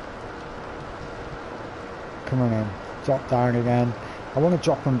 Come on then, drop down again. I want to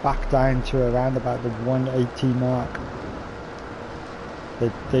drop them back down to around about the 180 mark.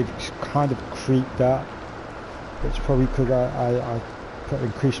 They've kind of creeped up. It's probably because I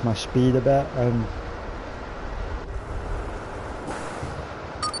increased my speed a bit, and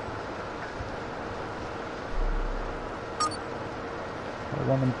I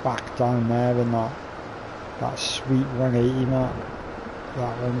want them back down there in that sweet 180 mark.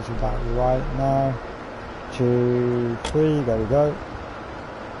 That one's about right now. 2, 3, there we go.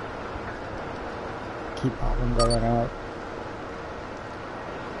 Keep that one going out.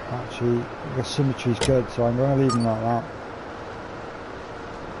 Actually, the symmetry's good, so I'm going to leave them like that.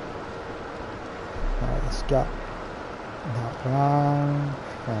 Right, let's get that round.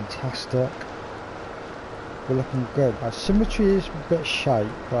 Fantastic. We're looking good. Our symmetry is a bit shite,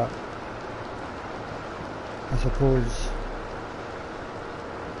 but I suppose.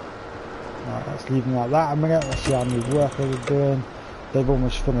 Right, let's leave them like that a minute. Let's see how many workers are doing. They've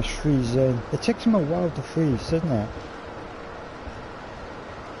almost finished freezing. It takes them a while to freeze, doesn't it?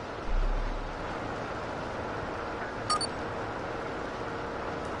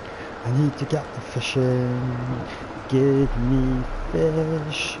 I need to get the fish in. Give me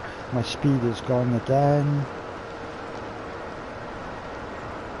fish. My speed is gone again.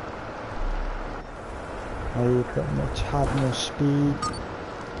 I've got to have more speed.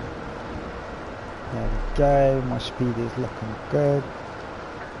 There we go, my speed is looking good.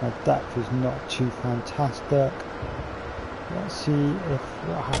 My depth is not too fantastic. Let's see if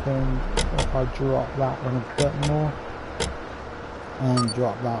what happens if I drop that one a bit more. And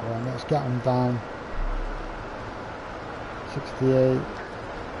drop that one. Let's get them down. 68.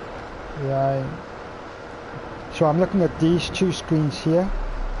 Yeah. So I'm looking at these two screens here.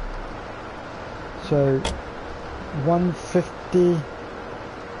 So 150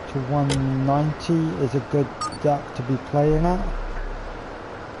 to 190 is a good depth to be playing at.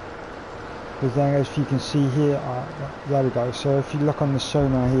 Because then, as you can see here, there we go. So if you look on the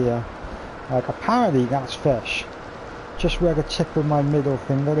sonar here, like apparently that's fish. Just where the tip of my middle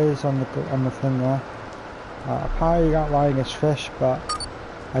finger is on the thing there. Apparently that line is fish, but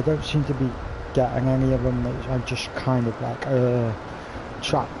I don't seem to be getting any of them. I'm just kind of like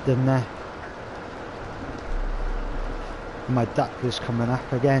trapped in there. My depth is coming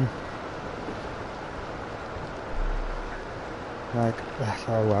up again. Like,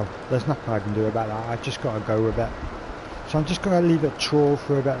 oh well, there's nothing I can do about that. I've just got to go with it. So I'm just going to leave it trawl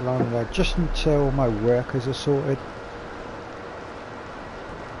for a bit longer, just until my workers are sorted.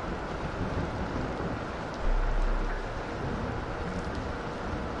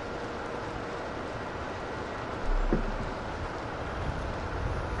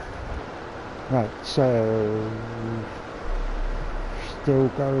 Right, so still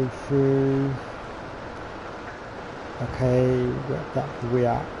going through. Okay, what depth are we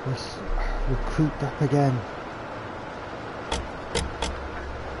at? We're creeped up again.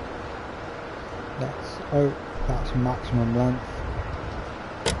 That's maximum length.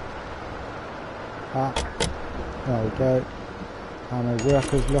 There we go. How my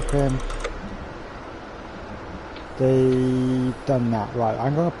workers looking? They've done that. Right,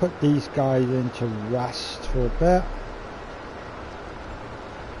 I'm going to put these guys into rest for a bit.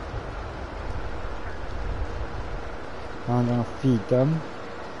 I'm going to feed them.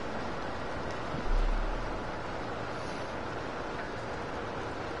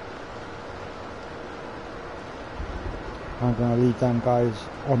 I'm going to leave them guys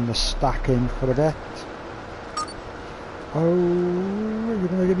on the stacking for a bit. Oh, you're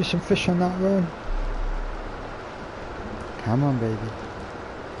going to give me some fish on that run? Come on, baby.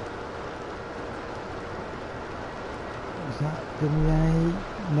 Is that giving me any?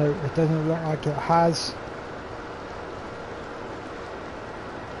 No, it doesn't look like it has.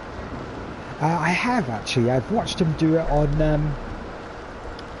 I have actually. I've watched him do it on.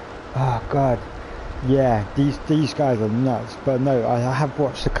 Oh God, Yeah, these guys are nuts. But no, I have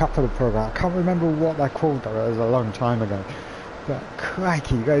watched a couple of programs. I can't remember what they're called though. It was a long time ago. But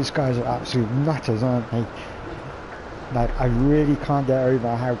crikey, those guys are absolute nutters, aren't they? Like, I really can't get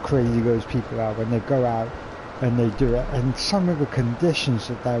over how crazy those people are when they go out and they do it. And some of the conditions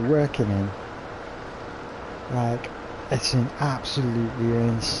that they're working in, like, it's absolutely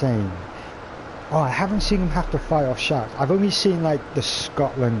insane. Oh, I haven't seen them have to fight off sharks. I've only seen, like, the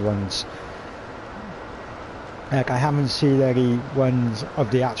Scotland ones. Like, I haven't seen any ones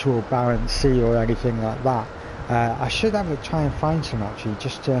of the actual Barents Sea or anything like that. I should have a try and find some actually,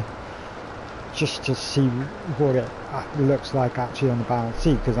 just to see what it looks like actually on the Barents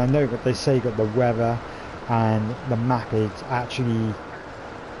Sea, because I know that they say that the weather and the map is actually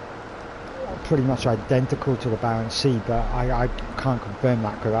pretty much identical to the Barents Sea, but I can't confirm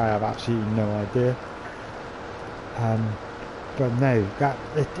that because I have absolutely no idea. But no, that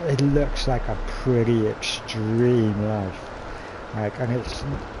it looks like a pretty extreme life. Like, and it's,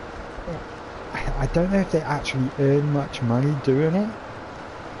 I don't know if they actually earn much money doing it.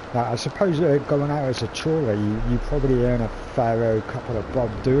 Like, I suppose going out as a trawler, you probably earn a fair old couple of bob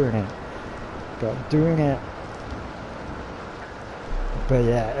doing it. But doing it, but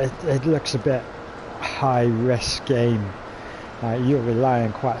yeah, it looks a bit high risk game. You're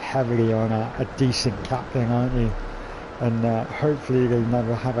relying quite heavily on a decent captain, aren't you? And hopefully they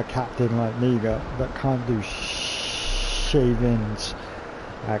never have a captain like me that can't do shavings.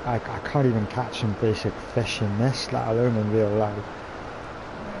 I can't even catch some basic fish in this, let alone in real life.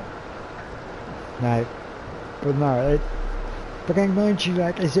 No, but no, but then mind you,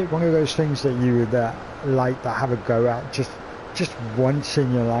 like, is it one of those things that you would like to have a go at just once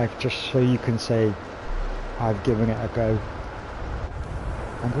in your life, just so you can say, I've given it a go?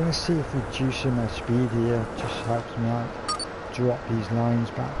 I'm going to see if reducing my speed here just helps me out. Drop these lines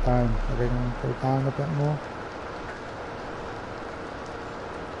back down. Are they going to go down a bit more?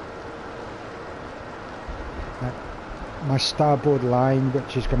 My starboard line,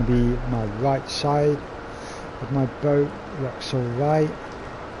 which is going to be my right side of my boat, looks alright.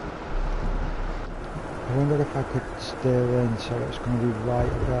 I wonder if I could steer in so it's going to be right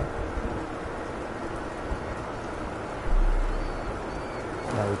a bit.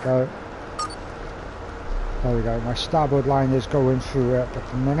 There we go. There we go. My starboard line is going through it at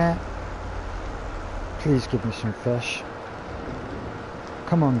the minute. Please give me some fish.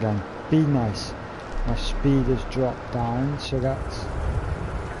 Come on, gang. Be nice. My speed has dropped down, so let's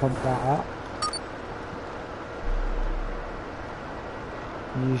pump that up.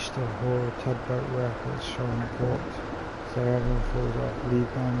 Used to haul tugboat workers showing port. So everyone falls off,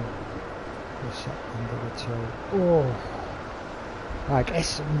 leave them. They're set under the toe. Oh! Like,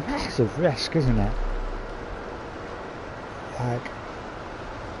 it's a massive risk, isn't it? Like,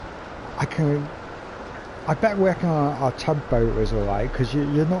 I bet working on a tugboat was alright, because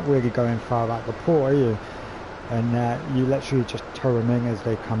you're not really going far out the port, are you? And you literally just tow them in as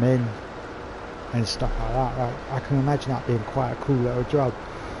they come in and stuff like that. Like, I can imagine that being quite a cool little job.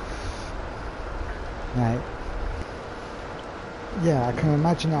 Like, yeah, I can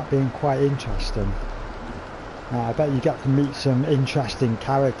imagine that being quite interesting. I bet you get to meet some interesting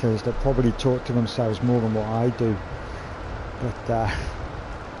characters that probably talk to themselves more than what I do.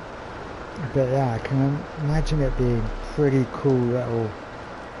 But yeah, I can imagine it being pretty cool little,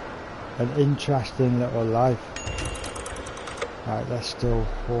 an interesting little life. Right, they're still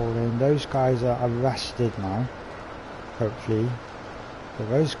hauling. Those guys are arrested now, hopefully. But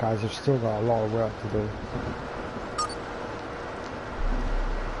those guys have still got a lot of work to do.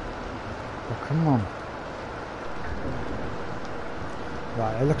 Oh, come on.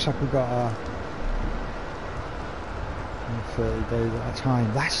 Right, it looks like we've got 30 days at a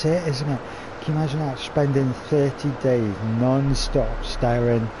time. That's it, isn't it? Can you imagine that? Spending 30 days non-stop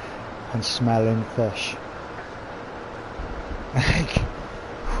staring and smelling fish. Like,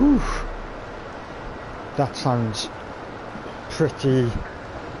 whew. That sounds pretty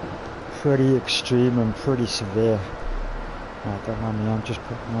extreme and pretty severe. Right, don't mind me, I'm just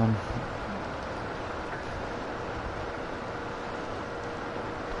putting on.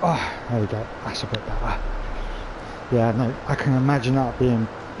 Oh, there we go. That's a bit better. Yeah, no, I can imagine that being,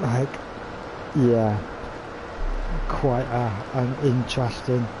 like, yeah, quite an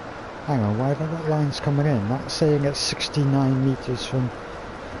interesting. Hang on, why have I got lines coming in? That's saying it's 69 metres from.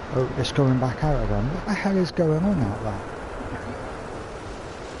 Oh, it's going back out again. What the hell is going on out there?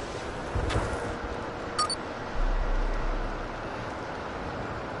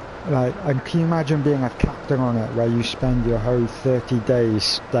 Like, and can you imagine being a captain on it where you spend your whole 30 days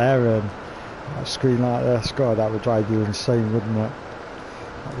staring at a screen like this? God, that would drive you insane, wouldn't it?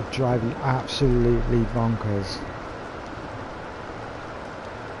 That would drive you absolutely bonkers.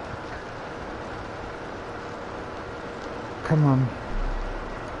 Come on.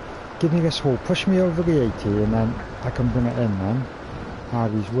 Give me this haul. Push me over the 80 and then I can bring it in then. How are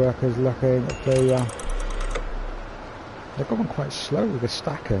these workers looking? They're going quite slow with the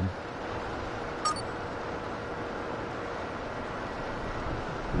stacking.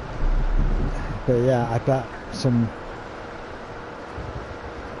 But yeah, I bet some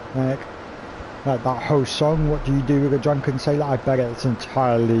like that whole song, what do you do with a drunken sailor? I bet it's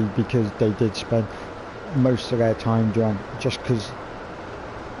entirely because they did spend most of their time drunk, just because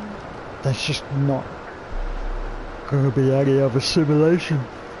there's just not going to be any other simulation.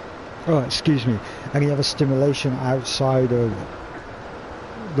 Oh, excuse me, any other stimulation outside of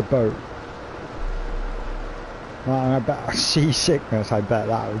the boat. I bet seasickness, I bet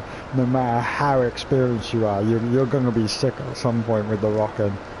that no matter how experienced you are, you're going to be sick at some point with the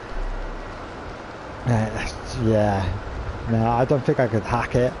rocking. Yeah, no, I don't think I could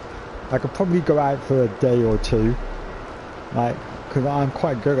hack it. I could probably go out for a day or two, like, because I'm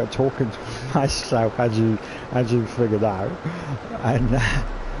quite good at talking to myself, as you figured out, and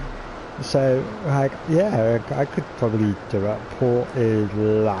so like, yeah, I could probably do it. Port is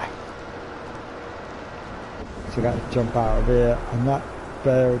left. So I got to jump out of here and that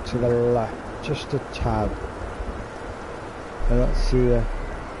bail to the left, just a tad. And let's see if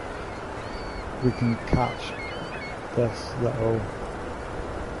we can catch this little.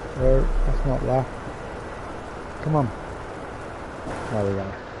 Oh, that's not left. Come on. There we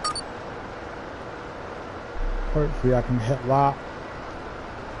go. Hopefully I can hit that.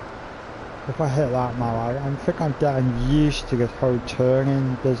 If I hit that now, I think I'm getting used to this whole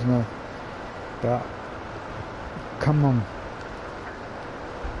turning business. But come on.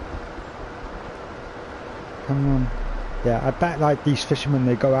 Come on. Yeah, I bet like these fishermen,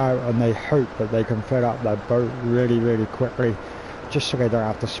 they go out and they hope that they can fill up their boat really, really quickly, just so they don't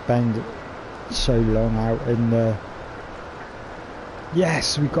have to spend so long out in the...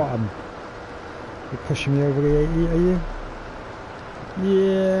 Yes, we got him. You're pushing me over the 80, are you?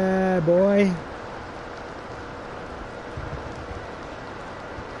 Yeah, boy.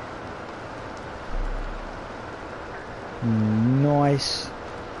 Nice.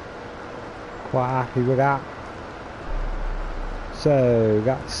 Quite happy with that. So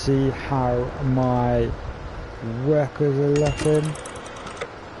let's see how my workers are looking.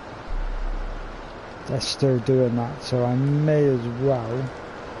 They're still doing that, so I may as well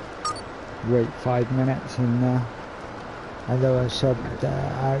wait 5 minutes and although I subbed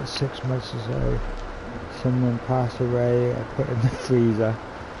out 6 months or so, someone passed away, I put in the freezer.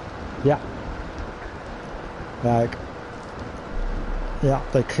 Yeah. Like, yeah,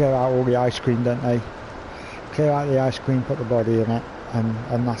 they clear out all the ice cream, don't they? Clear out the ice cream, put the body in it,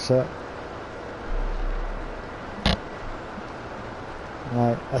 and that's it.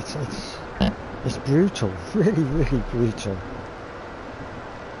 Like, it's brutal, really, really brutal.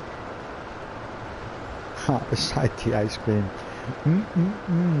 Beside the ice cream.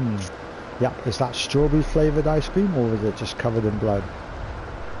 Yeah, is that strawberry flavoured ice cream, or is it just covered in blood?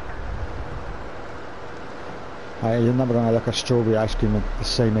 You're never going to look at strawberry ice cream the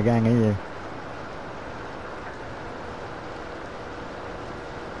same again, are you?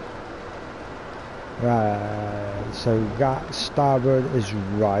 Right, so that starboard is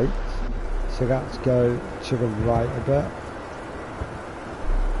right. So let's go to the right a bit.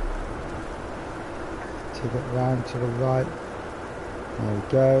 Take it round to the right. There we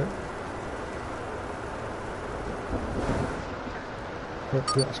go.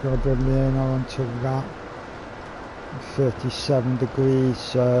 Hopefully that's going to bring me in onto that. 37 degrees,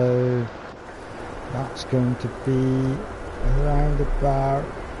 so that's going to be around about,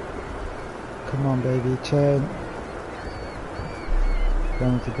 come on baby, turn,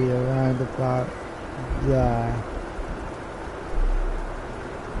 going to be around about there.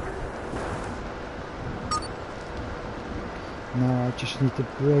 Now I just need to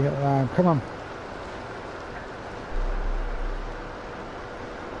bring it around, come on.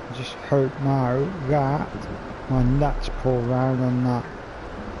 Just hope now that my nuts pull round on that.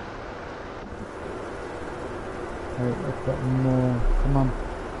 Hope I've got more. Come on.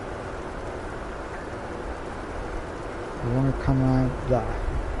 I want to come around there.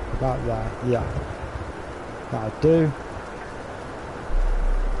 About there. Yeah. That'll do.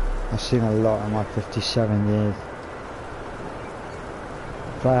 I've seen a lot in my 57 years.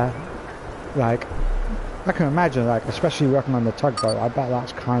 But, like, I can imagine, like, especially working on the tugboat, I bet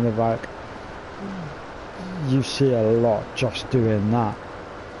that's kind of like, you see a lot just doing that.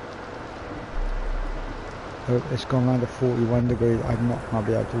 Oh, it's gone around to 41 degrees. I'm not going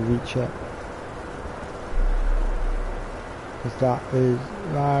to be able to reach it. Because that is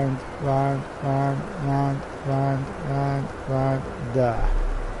round, round, round, round, round, round, round, there.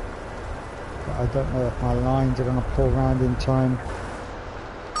 But I don't know if my lines are going to pull round in time.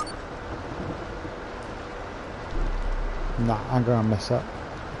 Nah, I'm going to miss it.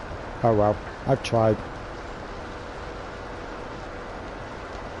 Oh well, I've tried.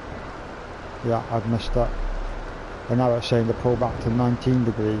 Yeah, I've missed it. And now it's saying to pull back to 19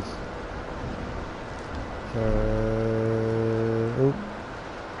 degrees. So, oop,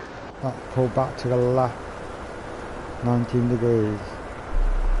 that pull back to the left, 19 degrees.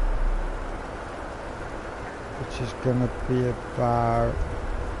 Which is going to be about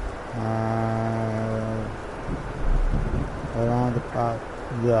around about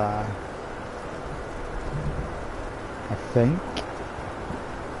there, I think.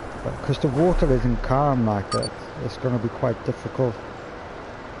 But because the water isn't calm like it, it's going to be quite difficult.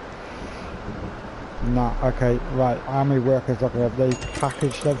 Nah, okay, right, army workers, have they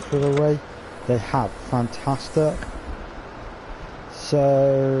packaged everything away? They have, fantastic.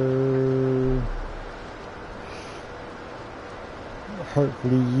 So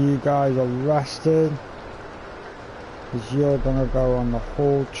hopefully you guys are rested, because you're going to go on the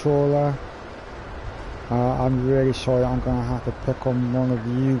whole trawler. I'm really sorry, I'm going to have to pick on one of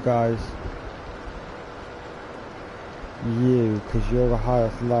you guys. You, because you're the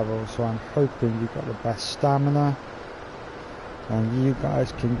highest level, so I'm hoping you've got the best stamina. And you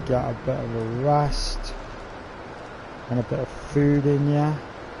guys can get a bit of a rest. And a bit of food in you.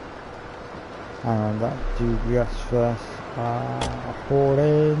 And let's do this first. Haul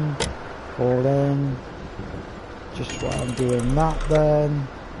in. Haul in. Just while I'm doing that then.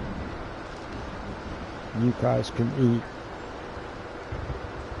 You guys can eat.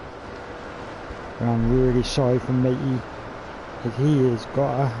 And I'm really sorry for matey, because he has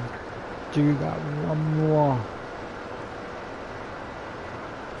got to do that one more.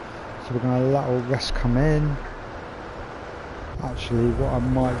 So we're going to let all this come in. Actually, what I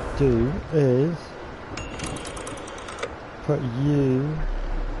might do is put you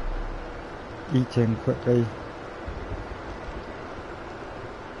eating quickly.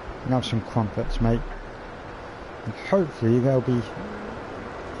 And have some crumpets, mate. And hopefully he'll be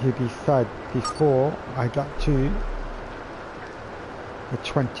fed before I get to the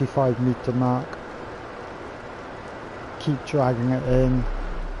 25-meter mark. Keep dragging it in.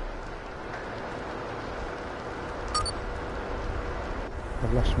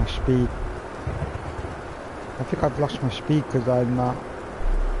 I've lost my speed. I think I've lost my speed because I'm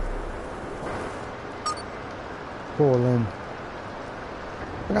falling.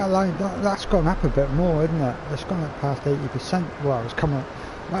 That line, that's gone up a bit more, isn't it? It's gone up past 80%. Well, it's coming up.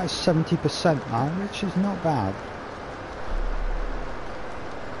 That is 70% now, which is not bad.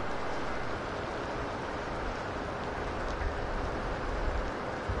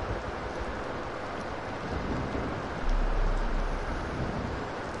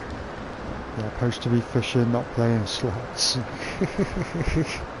 Yeah, supposed to be fishing, not playing slots.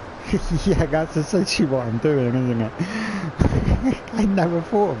 Yeah, that's essentially what I'm doing, isn't it? I never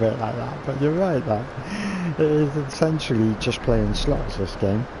thought of it like that, but you're right, that it is essentially just playing slots, this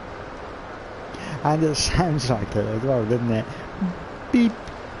game. And it sounds like it as well, doesn't it? Beep.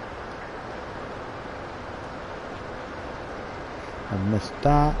 I missed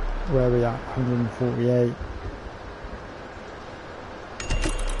that. Where are we at? 148.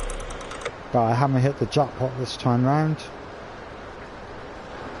 But I haven't hit the jackpot this time round.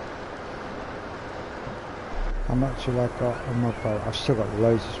 How much have I got on my boat? I've still got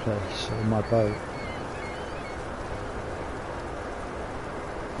loads of space on my boat.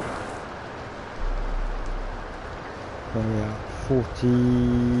 Where are we at?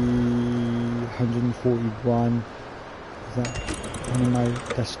 141. Is that, I don't know,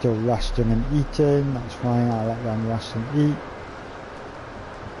 they're still resting and eating. That's fine, I'll let them rest and eat.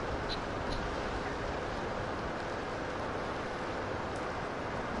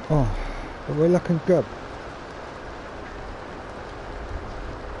 Oh, but we're looking good.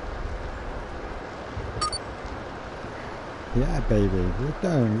 Yeah, baby, we're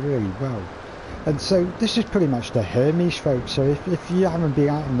doing really well. And so this is pretty much the Hermes, folks. So if you haven't been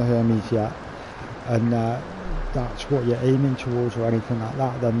out on the Hermes yet, and that's what you're aiming towards or anything like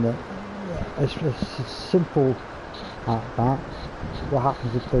that, then it's simple at that. What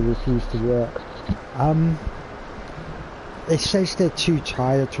happens if they refuse to work? It says they're too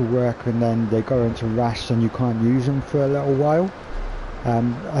tired to work and then they go into rest and you can't use them for a little while.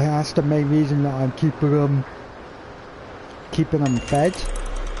 That's the main reason that I'm keeping them fed.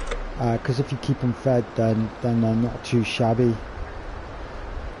 because if you keep them fed, then they're not too shabby,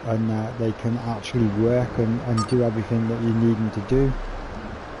 and they can actually work and do everything that you need them to do.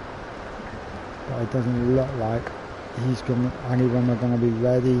 But it doesn't look like any of them are going to be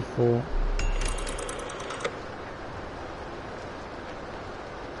ready for.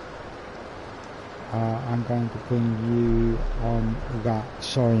 I'm going to bring you on that.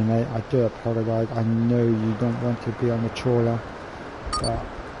 Sorry mate, I do apologise. I know you don't want to be on the trawler, but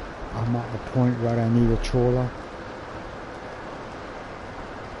I'm at the point where I need a trawler.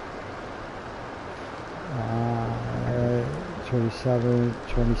 27,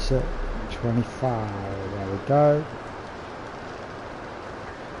 26, 25, there we go.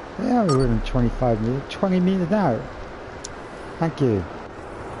 Yeah, we're within 25 meters, 20 meters out. Thank you.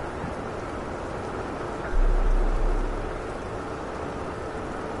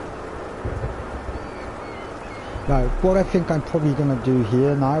 Now, what I think I'm probably going to do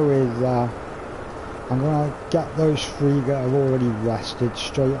here now is I'm going to get those 3 that are already rested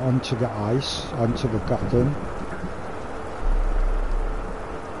straight onto the ice, onto the gutting.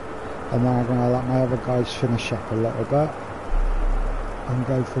 And then I'm going to let my other guys finish up a little bit and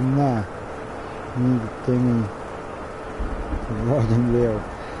go from there. Need a dinghy, a rod and reel.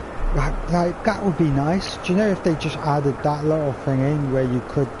 Like, that would be nice. Do you know if they just added that little thing in where you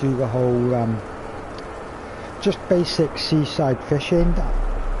could do the whole just basic seaside fishing?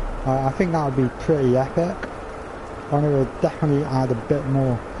 I think that would be pretty epic. And it would definitely add a bit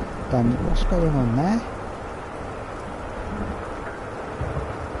more than what's going on there.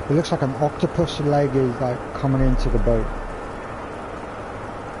 It looks like an octopus leg is like coming into the boat.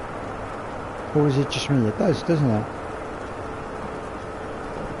 Or is it just me? It does, doesn't it?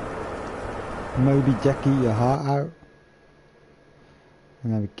 Moby Dick, eat your heart out.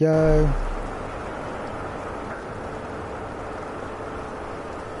 And there we go.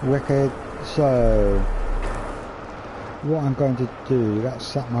 Wicked. So what I'm going to do, let's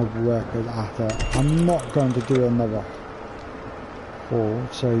set my workers at it. I'm not going to do another haul,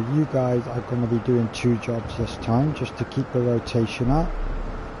 so you guys are going to be doing 2 jobs this time just to keep the rotation up.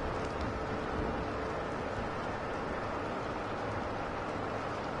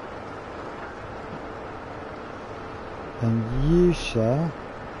 And you, sir,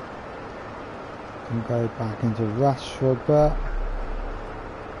 can go back into rest for a bit.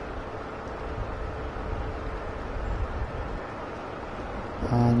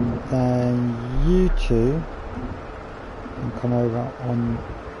 And then you 2 can come over on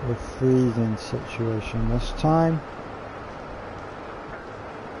the freezing situation this time.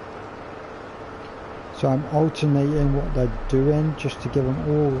 So I'm alternating what they're doing just to give them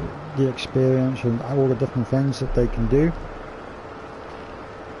all the experience and all the different things that they can do.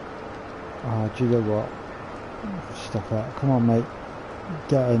 Do you know what? Stuff that. Come on mate,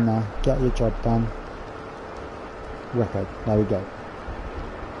 get in there, get your job done. Wicked, there we go.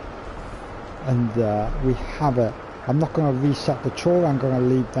 And we have it. I'm not going to reset the trawl, I'm going to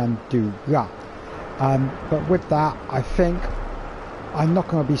leave them do that. But with that, I think I'm not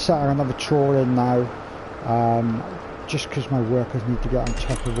going to be setting another trawl in now, just because my workers need to get on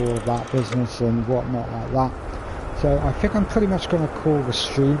top of all of that business and whatnot like that. So I think I'm pretty much going to call the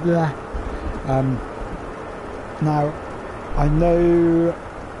stream there. Now, I know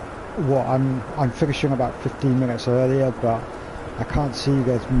what I'm finishing about 15 minutes earlier, but I can't see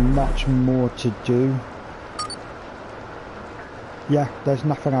there's much more to do. Yeah, there's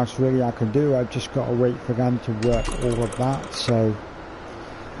nothing else really I can do. I've just got to wait for them to work all of that, so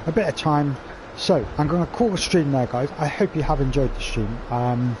a bit of time. So I'm going to call the stream there, guys. I hope you have enjoyed the stream.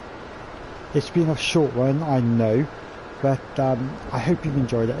 It's been a short one, I know, but I hope you've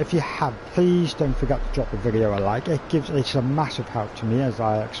enjoyed it. If you have, please don't forget to drop the video a like. It's a massive help to me, as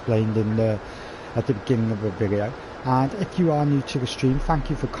I explained at the beginning of the video. And if you are new to the stream, thank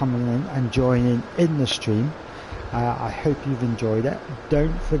you for coming in and joining in the stream. I hope you've enjoyed it.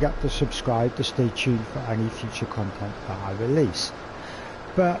 Don't forget to subscribe to stay tuned for any future content that I release.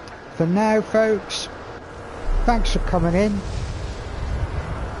 But for now, folks, thanks for coming in.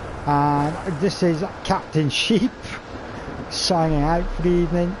 And this is Captain Sheep signing out for the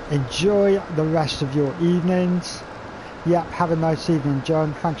evening. Enjoy the rest of your evenings. Yep, have a nice evening,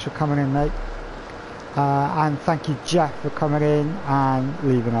 John. Thanks for coming in, mate. And thank you, Jeff, for coming in and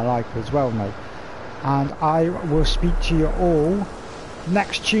leaving a like as well, mate. And I will speak to you all.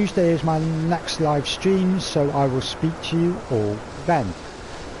 Next Tuesday is my next live stream, so I will speak to you all then.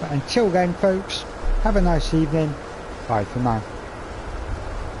 But until then, folks, have a nice evening. Bye for now.